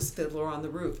saw was Fiddler on the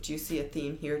Roof. Do you see a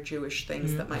theme here? Jewish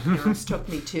things that my parents took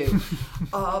me to.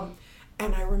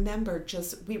 And I remember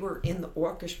we were in the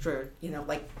orchestra, you know,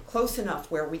 like close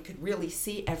enough where we could really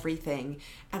see everything.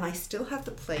 And I still have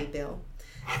the playbill.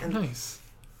 And, nice.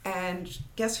 And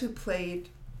guess who played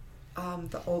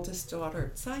the oldest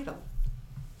daughter at Seidel?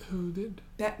 Who did?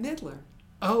 Bette Midler.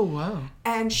 Oh, wow.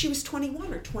 And she was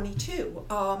 21 or 22.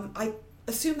 I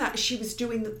assume that she was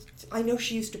I know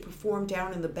she used to perform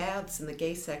down in the baths in the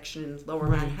gay section in Lower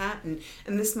Manhattan,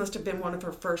 and this must have been one of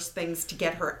her first things to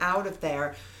get her out of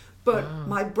there. But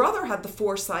my brother had the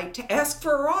foresight to ask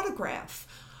for her autograph.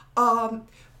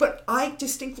 But I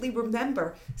distinctly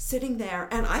remember sitting there,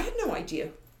 and I had no idea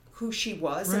who she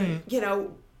was. Right. And, you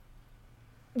know,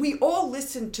 we all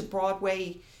listened to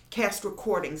Broadway cast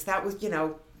recordings. That was, you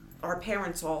know, our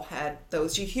parents all had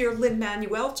those. You hear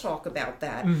Lin-Manuel talk about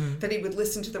that, that he would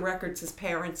listen to the records his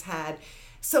parents had.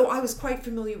 So I was quite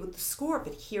familiar with the score,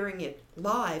 but hearing it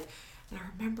live, and I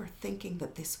remember thinking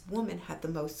that this woman had the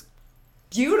most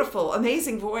beautiful,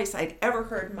 amazing voice I'd ever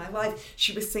heard in my life.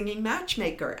 She was singing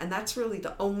Matchmaker, and that's really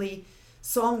the only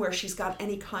song where she's got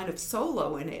any kind of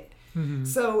solo in it.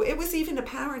 So it was even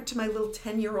apparent to my little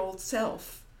 10-year-old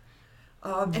self.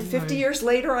 And 50 years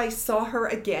later, I saw her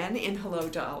again in Hello,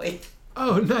 Dolly.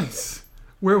 Oh, nice.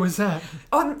 Where was that?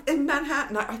 In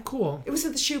Manhattan. Cool. It was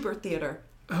at the Schubert Theater.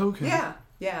 Okay.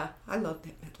 Yeah. I love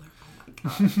Bette Midler. Oh, my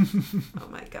God. Oh,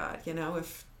 my God. You know,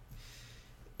 if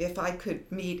I could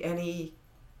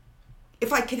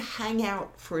if I could hang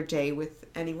out for a day with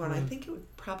anyone, I think it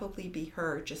would probably be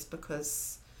her, just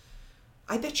because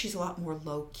I bet she's a lot more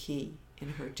low-key in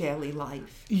her daily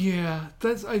life. Yeah,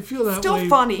 I feel that still way.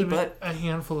 Funny, but a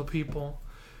handful of people.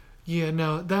 Yeah,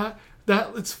 no, that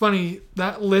it's funny.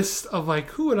 That list of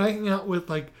like who would I hang out with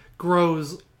like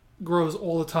grows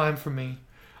all the time for me.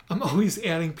 I'm always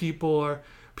adding people or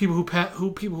people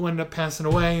who end up passing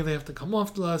away. They have to come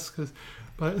off the list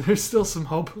but there's still some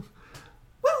hope.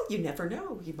 Well, you never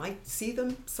know. You might see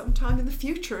them sometime in the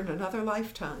future in another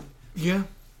lifetime. Yeah,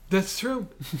 that's true.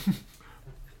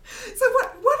 So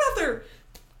what other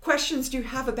questions do you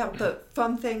have about the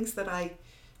fun things that I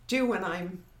do when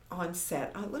I'm on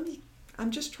set?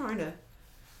 I'm just trying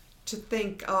to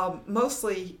think.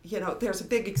 Mostly, you know, there's a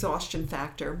big exhaustion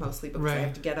factor, mostly because I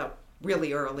have to get up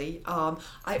really early.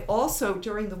 I also,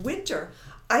 during the winter,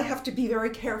 I have to be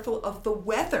very careful of the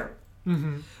weather.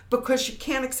 Because you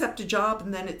can't accept a job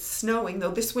and then it's snowing,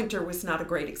 though this winter was not a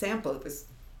great example. It was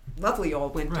lovely all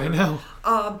winter. I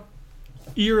know.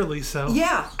 Eerily so.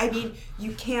 Yeah, I mean,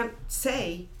 you can't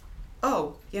say,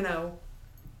 oh, you know,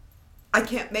 I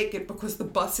can't make it because the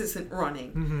bus isn't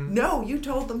running. No, you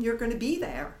told them you're going to be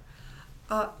there.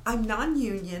 I'm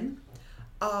non-union.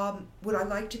 Would I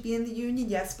like to be in the union?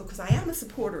 Yes, because I am a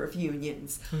supporter of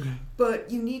unions. Okay.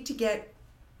 But you need to get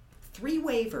 3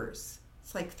 waivers.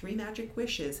 It's like 3 magic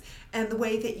wishes. And the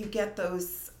way that you get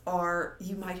those are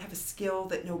you might have a skill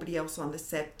that nobody else on the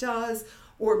set does,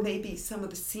 or maybe some of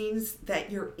the scenes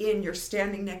that you're in, you're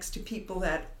standing next to people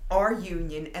that are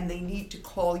union and they need to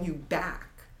call you back.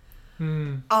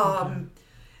 Okay.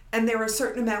 And there are a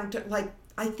certain amount of, like,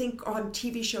 I think on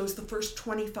TV shows, the first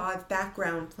 25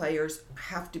 background players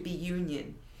have to be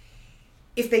union.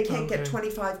 If they can't get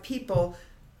 25 people,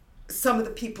 some of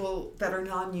the people that are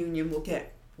non-union will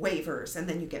get waivers, and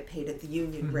then you get paid at the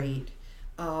union rate.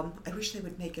 I wish they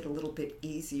would make it a little bit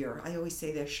easier. I always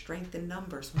say there's strength in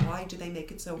numbers. Why do they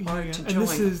make it so hard to join? And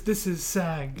this is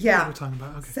SAG. Yeah, that we're talking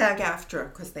about. Okay.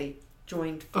 SAG-AFTRA, because they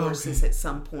joined forces at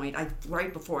some point.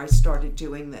 Right before I started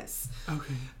doing this.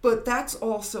 Okay. But that's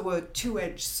also a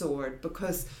two-edged sword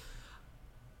because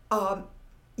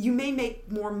you may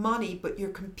make more money, but you're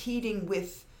competing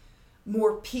with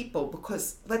more people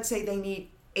because let's say they need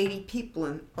 80 people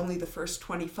and only the first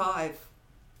 25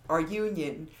 are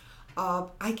union.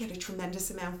 I get a tremendous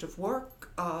amount of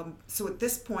work. So at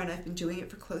this point, I've been doing it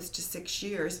for close to 6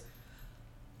 years.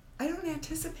 I don't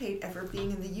anticipate ever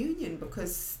being in the union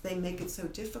because they make it so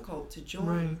difficult to join.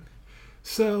 Right.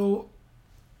 So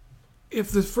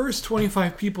if the first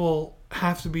 25 people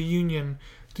have to be union,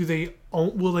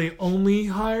 will they only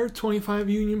hire 25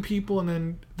 union people and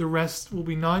then the rest will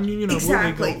be non-union, or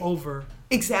Exactly. will they go over?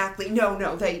 Exactly.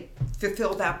 No, they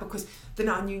fulfill that because the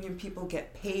non-union people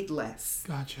get paid less.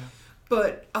 Gotcha.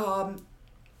 But a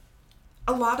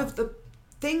lot of the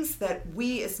things that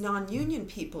we as non-union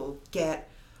people get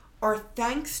are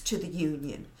thanks to the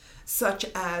union, such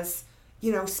as,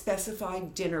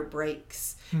 specified dinner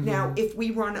breaks. Mm-hmm. Now, if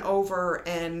we run over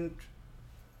and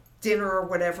dinner or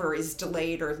whatever is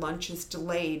delayed or lunch is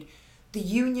delayed, the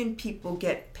union people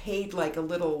get paid like a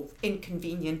little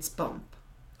inconvenience bump,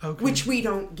 Okay. which we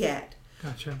don't get.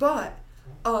 Gotcha. But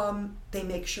they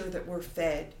make sure that we're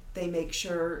fed. They make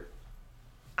sure,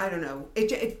 I don't know.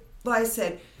 Like I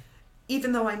said,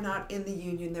 even though I'm not in the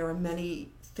union, there are many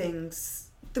things,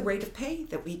 the rate of pay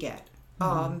that we get.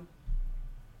 Mm-hmm.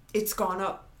 It's gone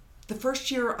up. The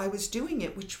first year I was doing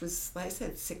it, which was, like I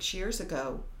said, 6 years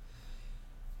ago,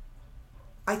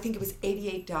 I think it was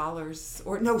 $88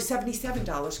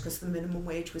 $77 because the minimum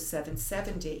wage was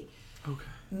 $7.70. Okay.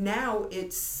 Now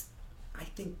it's, I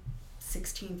think,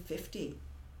 $16.50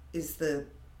 is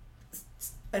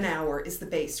an hour is the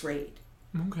base rate.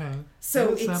 Okay. So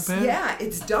That's it's not bad.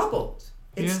 it's doubled.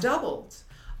 It's Yeah. doubled.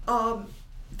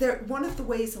 One of the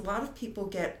ways a lot of people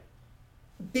get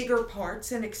bigger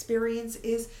parts and experience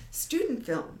is student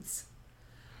films.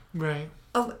 Right.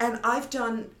 And I've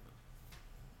done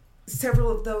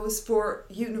several of those for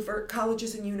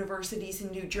colleges and universities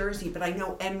in New Jersey, but I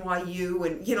know NYU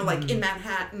and like in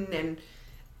Manhattan and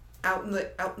out in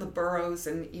the boroughs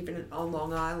and even on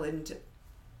Long Island,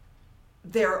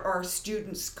 there are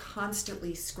students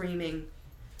constantly screaming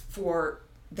for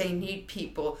they need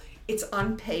people. It's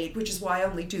unpaid, which is why I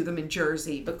only do them in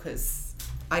Jersey because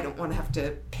I don't want to have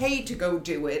to pay to go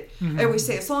do it. Mm-hmm. I always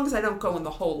say, as long as I don't go in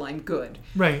the hole, I'm good.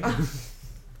 Right.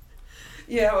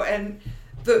 And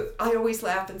I always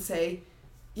laugh and say,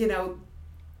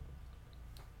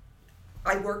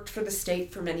 I worked for the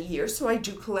state for many years, so I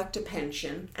do collect a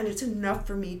pension, and it's enough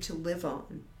for me to live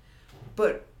on.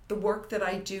 But the work that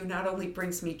I do not only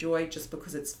brings me joy just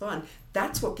because it's fun,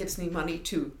 that's what gives me money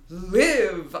to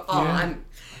live on.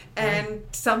 Yeah. And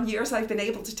some years I've been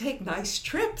able to take nice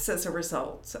trips as a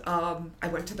result. I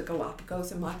went to the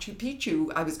Galapagos and Machu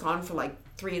Picchu. I was gone for like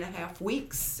 3.5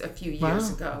 weeks a few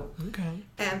years ago. Okay.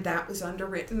 And that was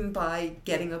underwritten by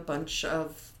getting a bunch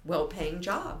of well-paying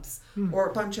jobs or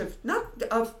a bunch of, not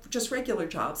of just regular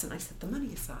jobs, and I set the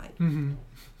money aside. Mm-hmm.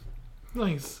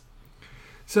 Nice.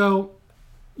 So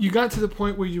you got to the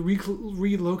point where you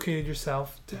relocated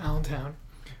yourself to Allentown.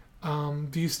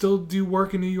 Do you still do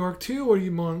work in New York too, or do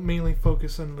you mainly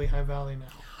focus on Lehigh Valley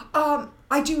now?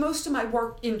 I do most of my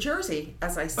work in Jersey,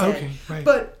 as I said. Okay, right.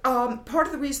 But part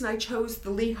of the reason I chose the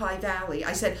Lehigh Valley,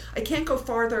 I said, I can't go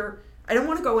farther, I don't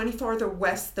want to go any farther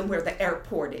west than where the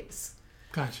airport is.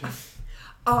 Gotcha.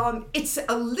 It's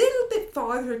a little bit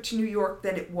farther to New York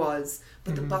than it was,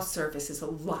 but the bus service is a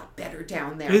lot better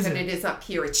down there than it is up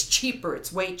here. It's cheaper.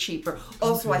 It's way cheaper.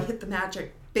 Also, I hit the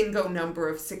magic bingo number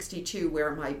of 62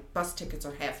 where my bus tickets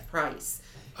are half price.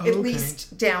 At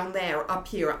least down there. Up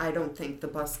here, I don't think the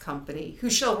bus company, who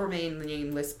shall remain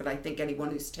nameless, but I think anyone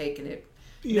who's taken it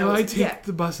knows. I take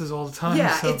the buses all the time.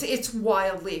 Yeah, so. it's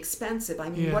wildly expensive. I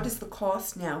mean, Yeah. what is the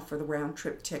cost now for the round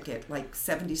trip ticket? Like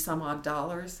 $70 some odd.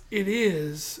 It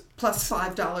is. Plus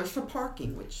 $5 for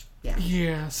parking, which, yeah.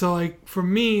 Yeah, so like for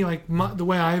me, like the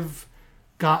way I've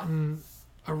gotten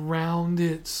around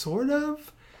it, sort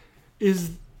of,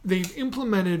 is they've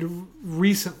implemented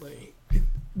recently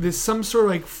this some sort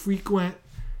of like frequent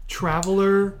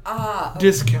traveler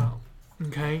discount.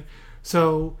 Okay,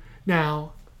 so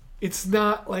now it's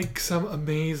not like some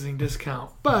amazing discount,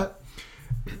 but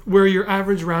where your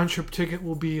average round trip ticket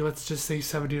will be, let's just say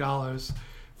 $70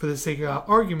 for the sake of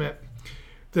argument,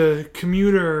 the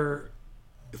commuter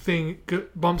thing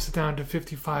bumps it down to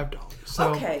 $55.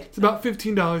 So it's about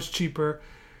 $15 cheaper.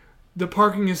 The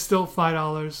parking is still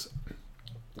 $5,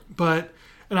 but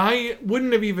And I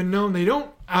wouldn't have even known. They don't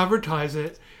advertise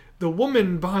it. The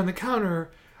woman behind the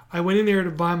counter, I went in there to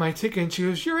buy my ticket, and she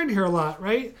goes, "You're in here a lot,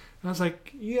 right?" And I was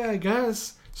like, "Yeah, I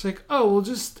guess." She's like, "Oh, well,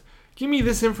 just give me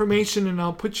this information, and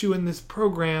I'll put you in this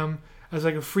program as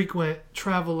like a frequent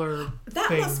traveler That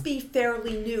thing." must be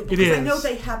fairly new, because I know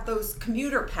they have those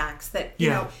commuter packs that, you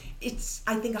know, it's,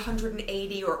 I think,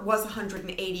 180, or it was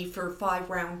 180 for 5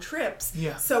 round trips.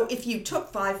 Yeah. So if you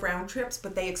took 5 round trips,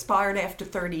 but they expired after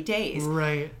 30 days,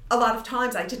 Right. a lot of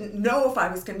times I didn't know if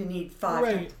I was going to need 5.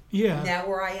 Right. Yeah. Now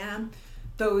where I am,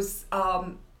 those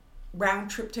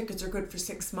round trip tickets are good for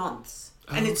 6 months.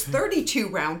 And it's 32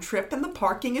 round trip, and the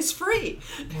parking is free.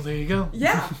 Well, there you go.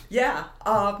 Yeah, yeah.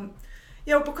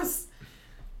 You know, because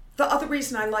the other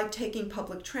reason I like taking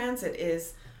public transit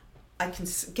is I can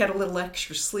get a little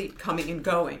extra sleep coming and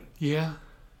going. Yeah.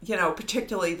 You know,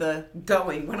 particularly the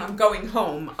going. When I'm going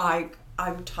home,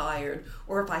 I'm tired.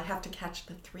 Or if I have to catch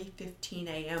the 3:15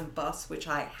 a.m. bus, which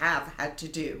I have had to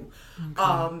do,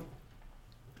 I'll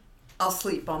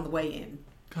sleep on the way in.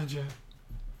 Gotcha.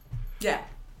 Yeah.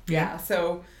 Yeah.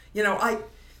 So, you know,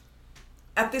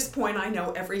 at this point, I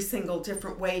know every single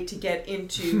different way to get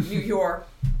into New York.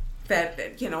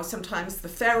 That, you know, sometimes the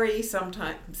ferry,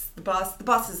 sometimes the bus. The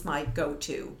bus is my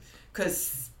go-to,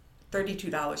 because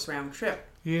 $32 round trip.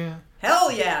 Yeah.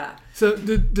 Hell yeah. So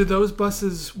do those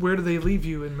buses, where do they leave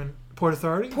you in Port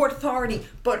Authority? Port Authority,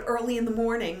 but early in the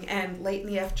morning and late in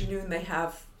the afternoon they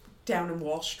have down in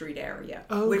Wall Street area,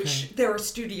 which there are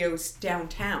studios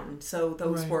downtown, so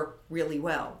those work really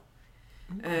well.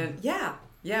 And yeah,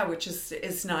 which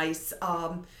is nice.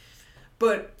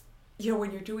 But you know,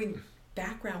 when you're doing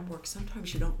background work,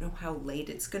 sometimes you don't know how late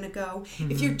it's going to go.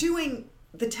 If you're doing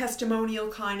the testimonial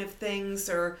kind of things,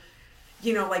 or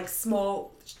you know, like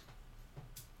small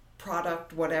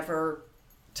product, whatever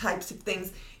types of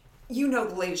things, you know,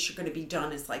 the latest you're going to be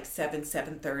done is like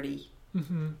 7:30.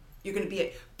 You're going to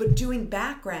be but doing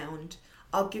background,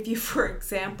 I'll give you, for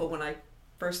example, when I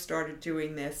first started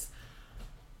doing this,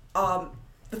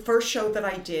 the first show that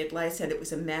I did, like I said, it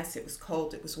was a mess, it was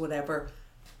cold, it was whatever.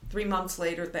 3 months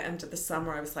later, at the end of the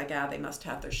summer, I was like, they must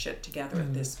have their shit together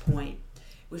at this point.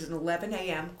 It was an 11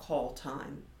 a.m. call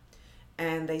time.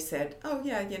 And they said, oh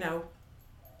yeah, you know,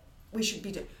 we should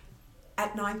be...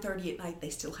 At 9:30 at night, they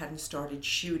still hadn't started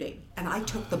shooting. And I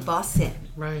took the bus in.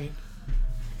 Right.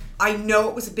 I know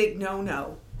it was a big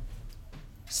no-no.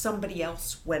 Somebody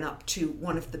else went up to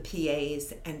one of the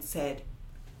PAs and said,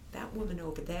 that woman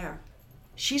over there,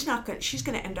 she's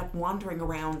going to end up wandering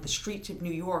around the streets of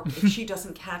New York if she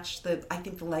doesn't catch the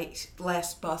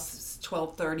last bus is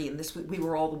 12:30, and we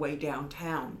were all the way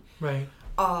downtown. Right.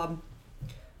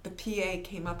 The PA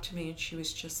came up to me and she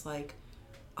was just like,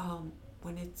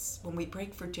 when we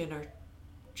break for dinner,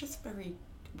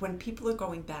 when people are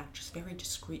going back, just very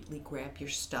discreetly grab your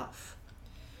stuff.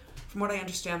 From what I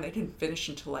understand, they didn't finish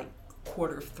until like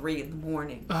 2:45 in the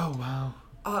morning. Oh, wow.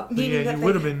 Meaning that you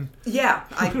would have been... Yeah,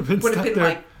 I would have been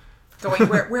like, going,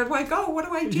 where do I go? What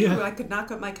do I do? Yeah. I could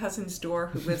knock at my cousin's door,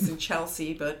 who lives in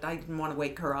Chelsea, but I didn't want to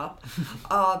wake her up.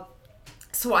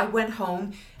 So I went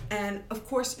home, and of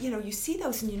course, you know, you see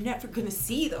those, and you're never going to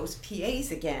see those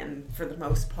PAs again for the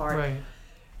most part. Right.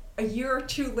 A year or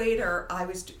two later, I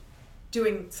was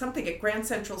doing something at Grand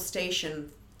Central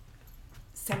Station.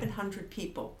 700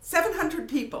 people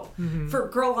for a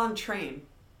girl on train.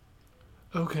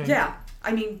 Okay. Yeah,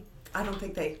 I mean, I don't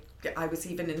think I was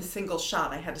even in a single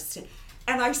shot. I had to sit,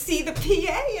 and I see the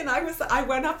PA, and I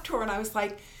went up to her, and I was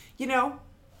like, you know,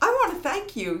 I want to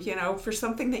thank you, you know, for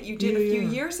something that you did a few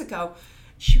years ago.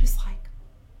 She's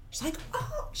like,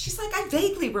 oh, I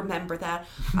vaguely remember that.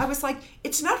 I was like,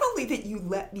 it's not only that you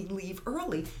let me leave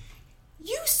early,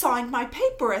 you signed my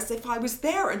paper as if I was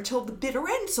there until the bitter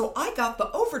end, so I got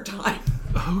the overtime.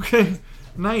 Okay,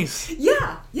 nice.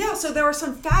 Yeah, so there are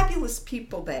some fabulous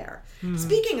people there.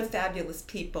 Speaking of fabulous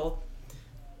people,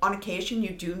 on occasion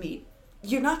you do meet,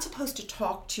 you're not supposed to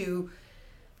talk to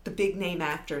the big name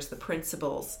actors, the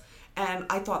principals, and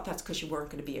I thought that's because you weren't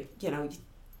going to be, you know,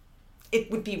 it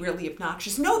would be really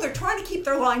obnoxious. No, they're trying to keep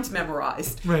their lines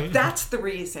memorized. Right. That's the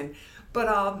reason.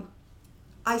 But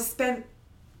I spent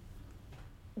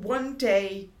one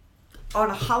day on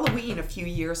a Halloween a few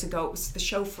years ago. It was the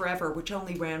show Forever, which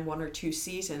only ran 1 or 2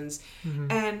 seasons.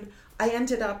 And I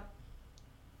ended up,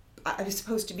 I was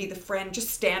supposed to be the friend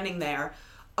just standing there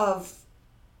of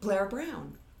Blair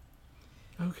Brown.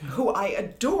 Okay. Who I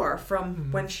adore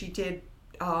from when she did,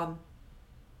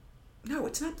 no,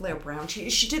 it's not Blair Brown.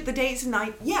 She did The Days and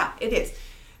Nights. Yeah, it is.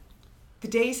 The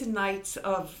Days and Nights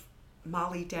of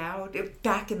Molly Dowd,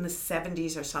 back in the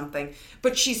 70s or something.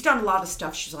 But she's done a lot of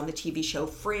stuff. She's on the TV show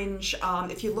Fringe.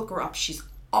 If you look her up, she's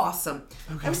awesome.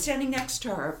 I was standing next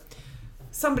to her.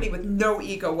 Somebody with no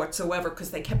ego whatsoever,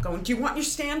 because they kept going, do you want your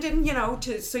stand-in,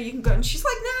 so you can go? And she's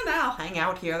like, no, I'll hang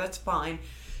out here. That's fine.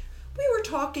 We were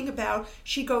talking about,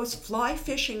 she goes fly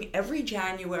fishing every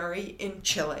January in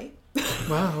Chile.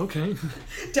 Wow, okay.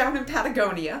 Down in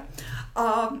Patagonia.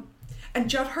 And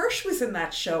Judd Hirsch was in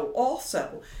that show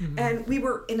also. Mm-hmm. And we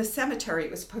were in a cemetery.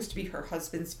 It was supposed to be her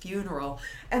husband's funeral.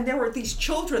 And there were these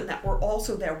children that were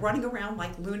also there running around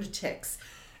like lunatics.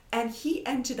 And he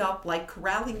ended up like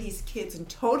corralling these kids and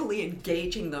totally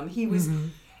engaging them. He was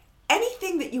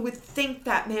anything that you would think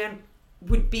that man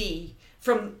would be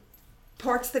from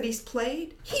parts that he's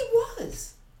played. He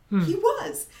was. He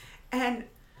was. And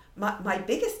my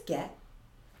biggest get,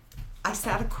 I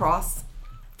sat across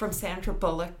from Sandra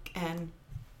Bullock and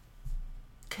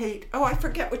Kate. Oh, I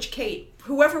forget which Kate.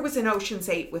 Whoever was in Ocean's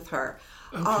 8 with her.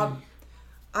 Okay.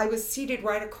 I was seated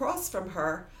right across from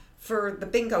her for the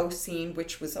bingo scene,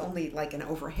 which was only like an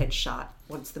overhead shot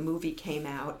once the movie came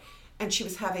out. And she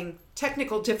was having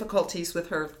technical difficulties with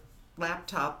her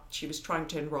laptop. She was trying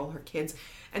to enroll her kids.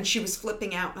 And she was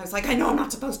flipping out. And I was like, I know I'm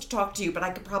not supposed to talk to you, but I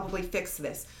could probably fix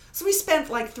this. So we spent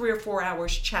like 3 or 4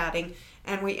 hours chatting.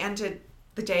 And we ended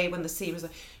the day when the scene was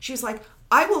like, she was like,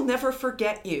 I will never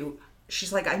forget you.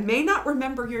 She's like, I may not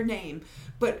remember your name,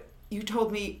 but you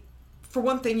told me, for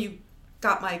one thing, you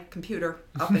got my computer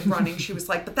up and running. She was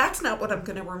like, but that's not what I'm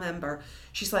going to remember.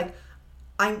 She's like,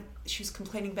 she was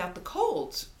complaining about the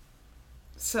colds.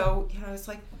 So, I was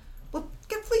like, well,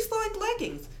 get fleece-lined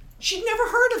leggings. She'd never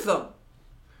heard of them.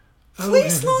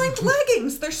 Fleece-lined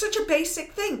leggings. They're such a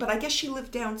basic thing, but I guess she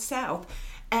lived down south.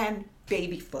 And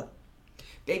baby foot.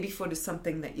 Baby foot is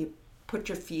something that you put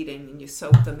your feet in and you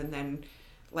soak them, and then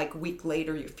like a week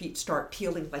later your feet start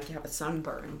peeling like you have a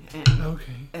sunburn.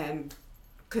 And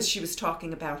because she was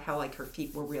talking about how like her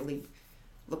feet were really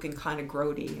looking kind of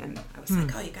grody, and I was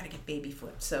like, oh, you got to get baby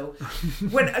foot. So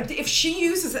if she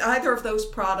uses either of those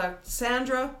products,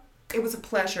 Sandra, it was a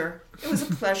pleasure. It was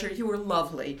a pleasure. You were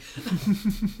lovely.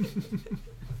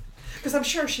 Because I'm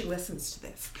sure she listens to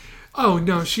this. Oh,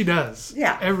 no, she does.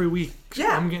 Yeah. Every week.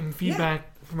 Yeah. I'm getting feedback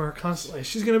from her constantly.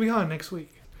 She's going to be on next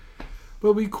week. But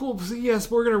it'll be cool. So, yes,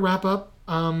 we're going to wrap up.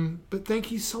 But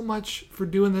thank you so much for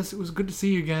doing this. It was good to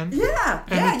see you again. Yeah.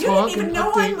 Yeah, you didn't even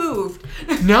know I moved.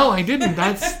 No, I didn't.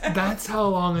 That's how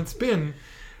long it's been.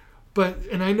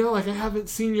 And I know, like, I haven't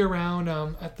seen you around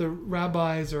at the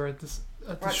Rabbi's or at the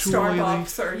shul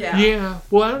Starbucks lately. Yeah. Yeah.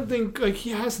 Well, I don't think, like,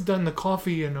 he hasn't done the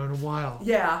coffee in a while.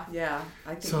 Yeah.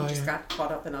 I think he just got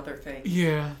caught up in other things.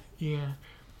 Yeah.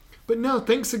 But no,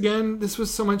 thanks again. This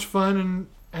was so much fun,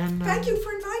 and thank you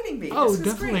for inviting me. Oh, this was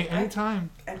definitely, great.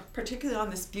 anytime. And particularly on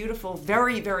this beautiful,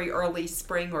 very, very early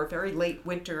spring or very late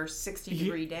winter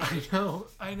 60-degree day. I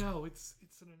know. It's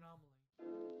an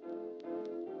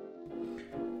anomaly.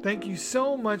 Thank you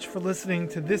so much for listening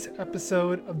to this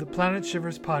episode of the Planet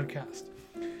Shivers podcast.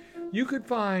 You could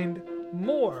find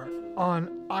more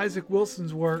on Isaac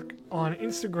Wilson's work on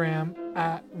Instagram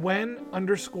at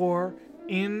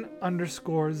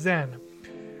when_in_zen.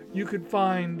 You could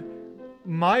find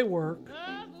my work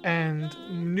and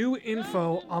new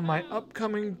info on my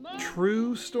upcoming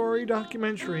true story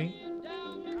documentary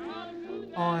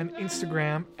on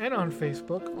Instagram and on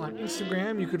Facebook. On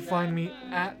Instagram, you could find me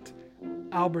at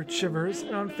Albert Shivers,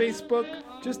 and on Facebook,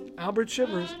 just Albert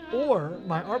Shivers, or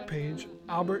my art page,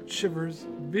 Albert Shivers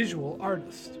Visual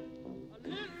Artist.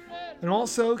 And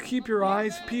also, keep your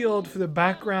eyes peeled for the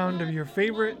background of your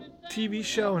favorite TV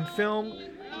show and film,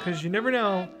 because you never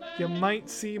know, you might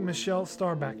see Michelle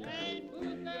Starr back there.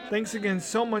 Thanks again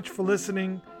so much for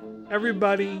listening.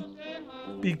 Everybody,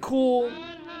 be cool,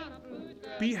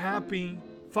 be happy,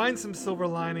 find some silver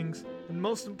linings, and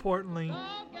most importantly,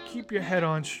 keep your head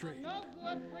on straight.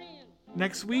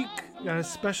 Next week, got a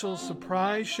special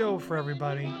surprise show for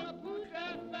everybody,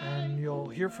 and you'll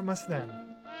hear from us then.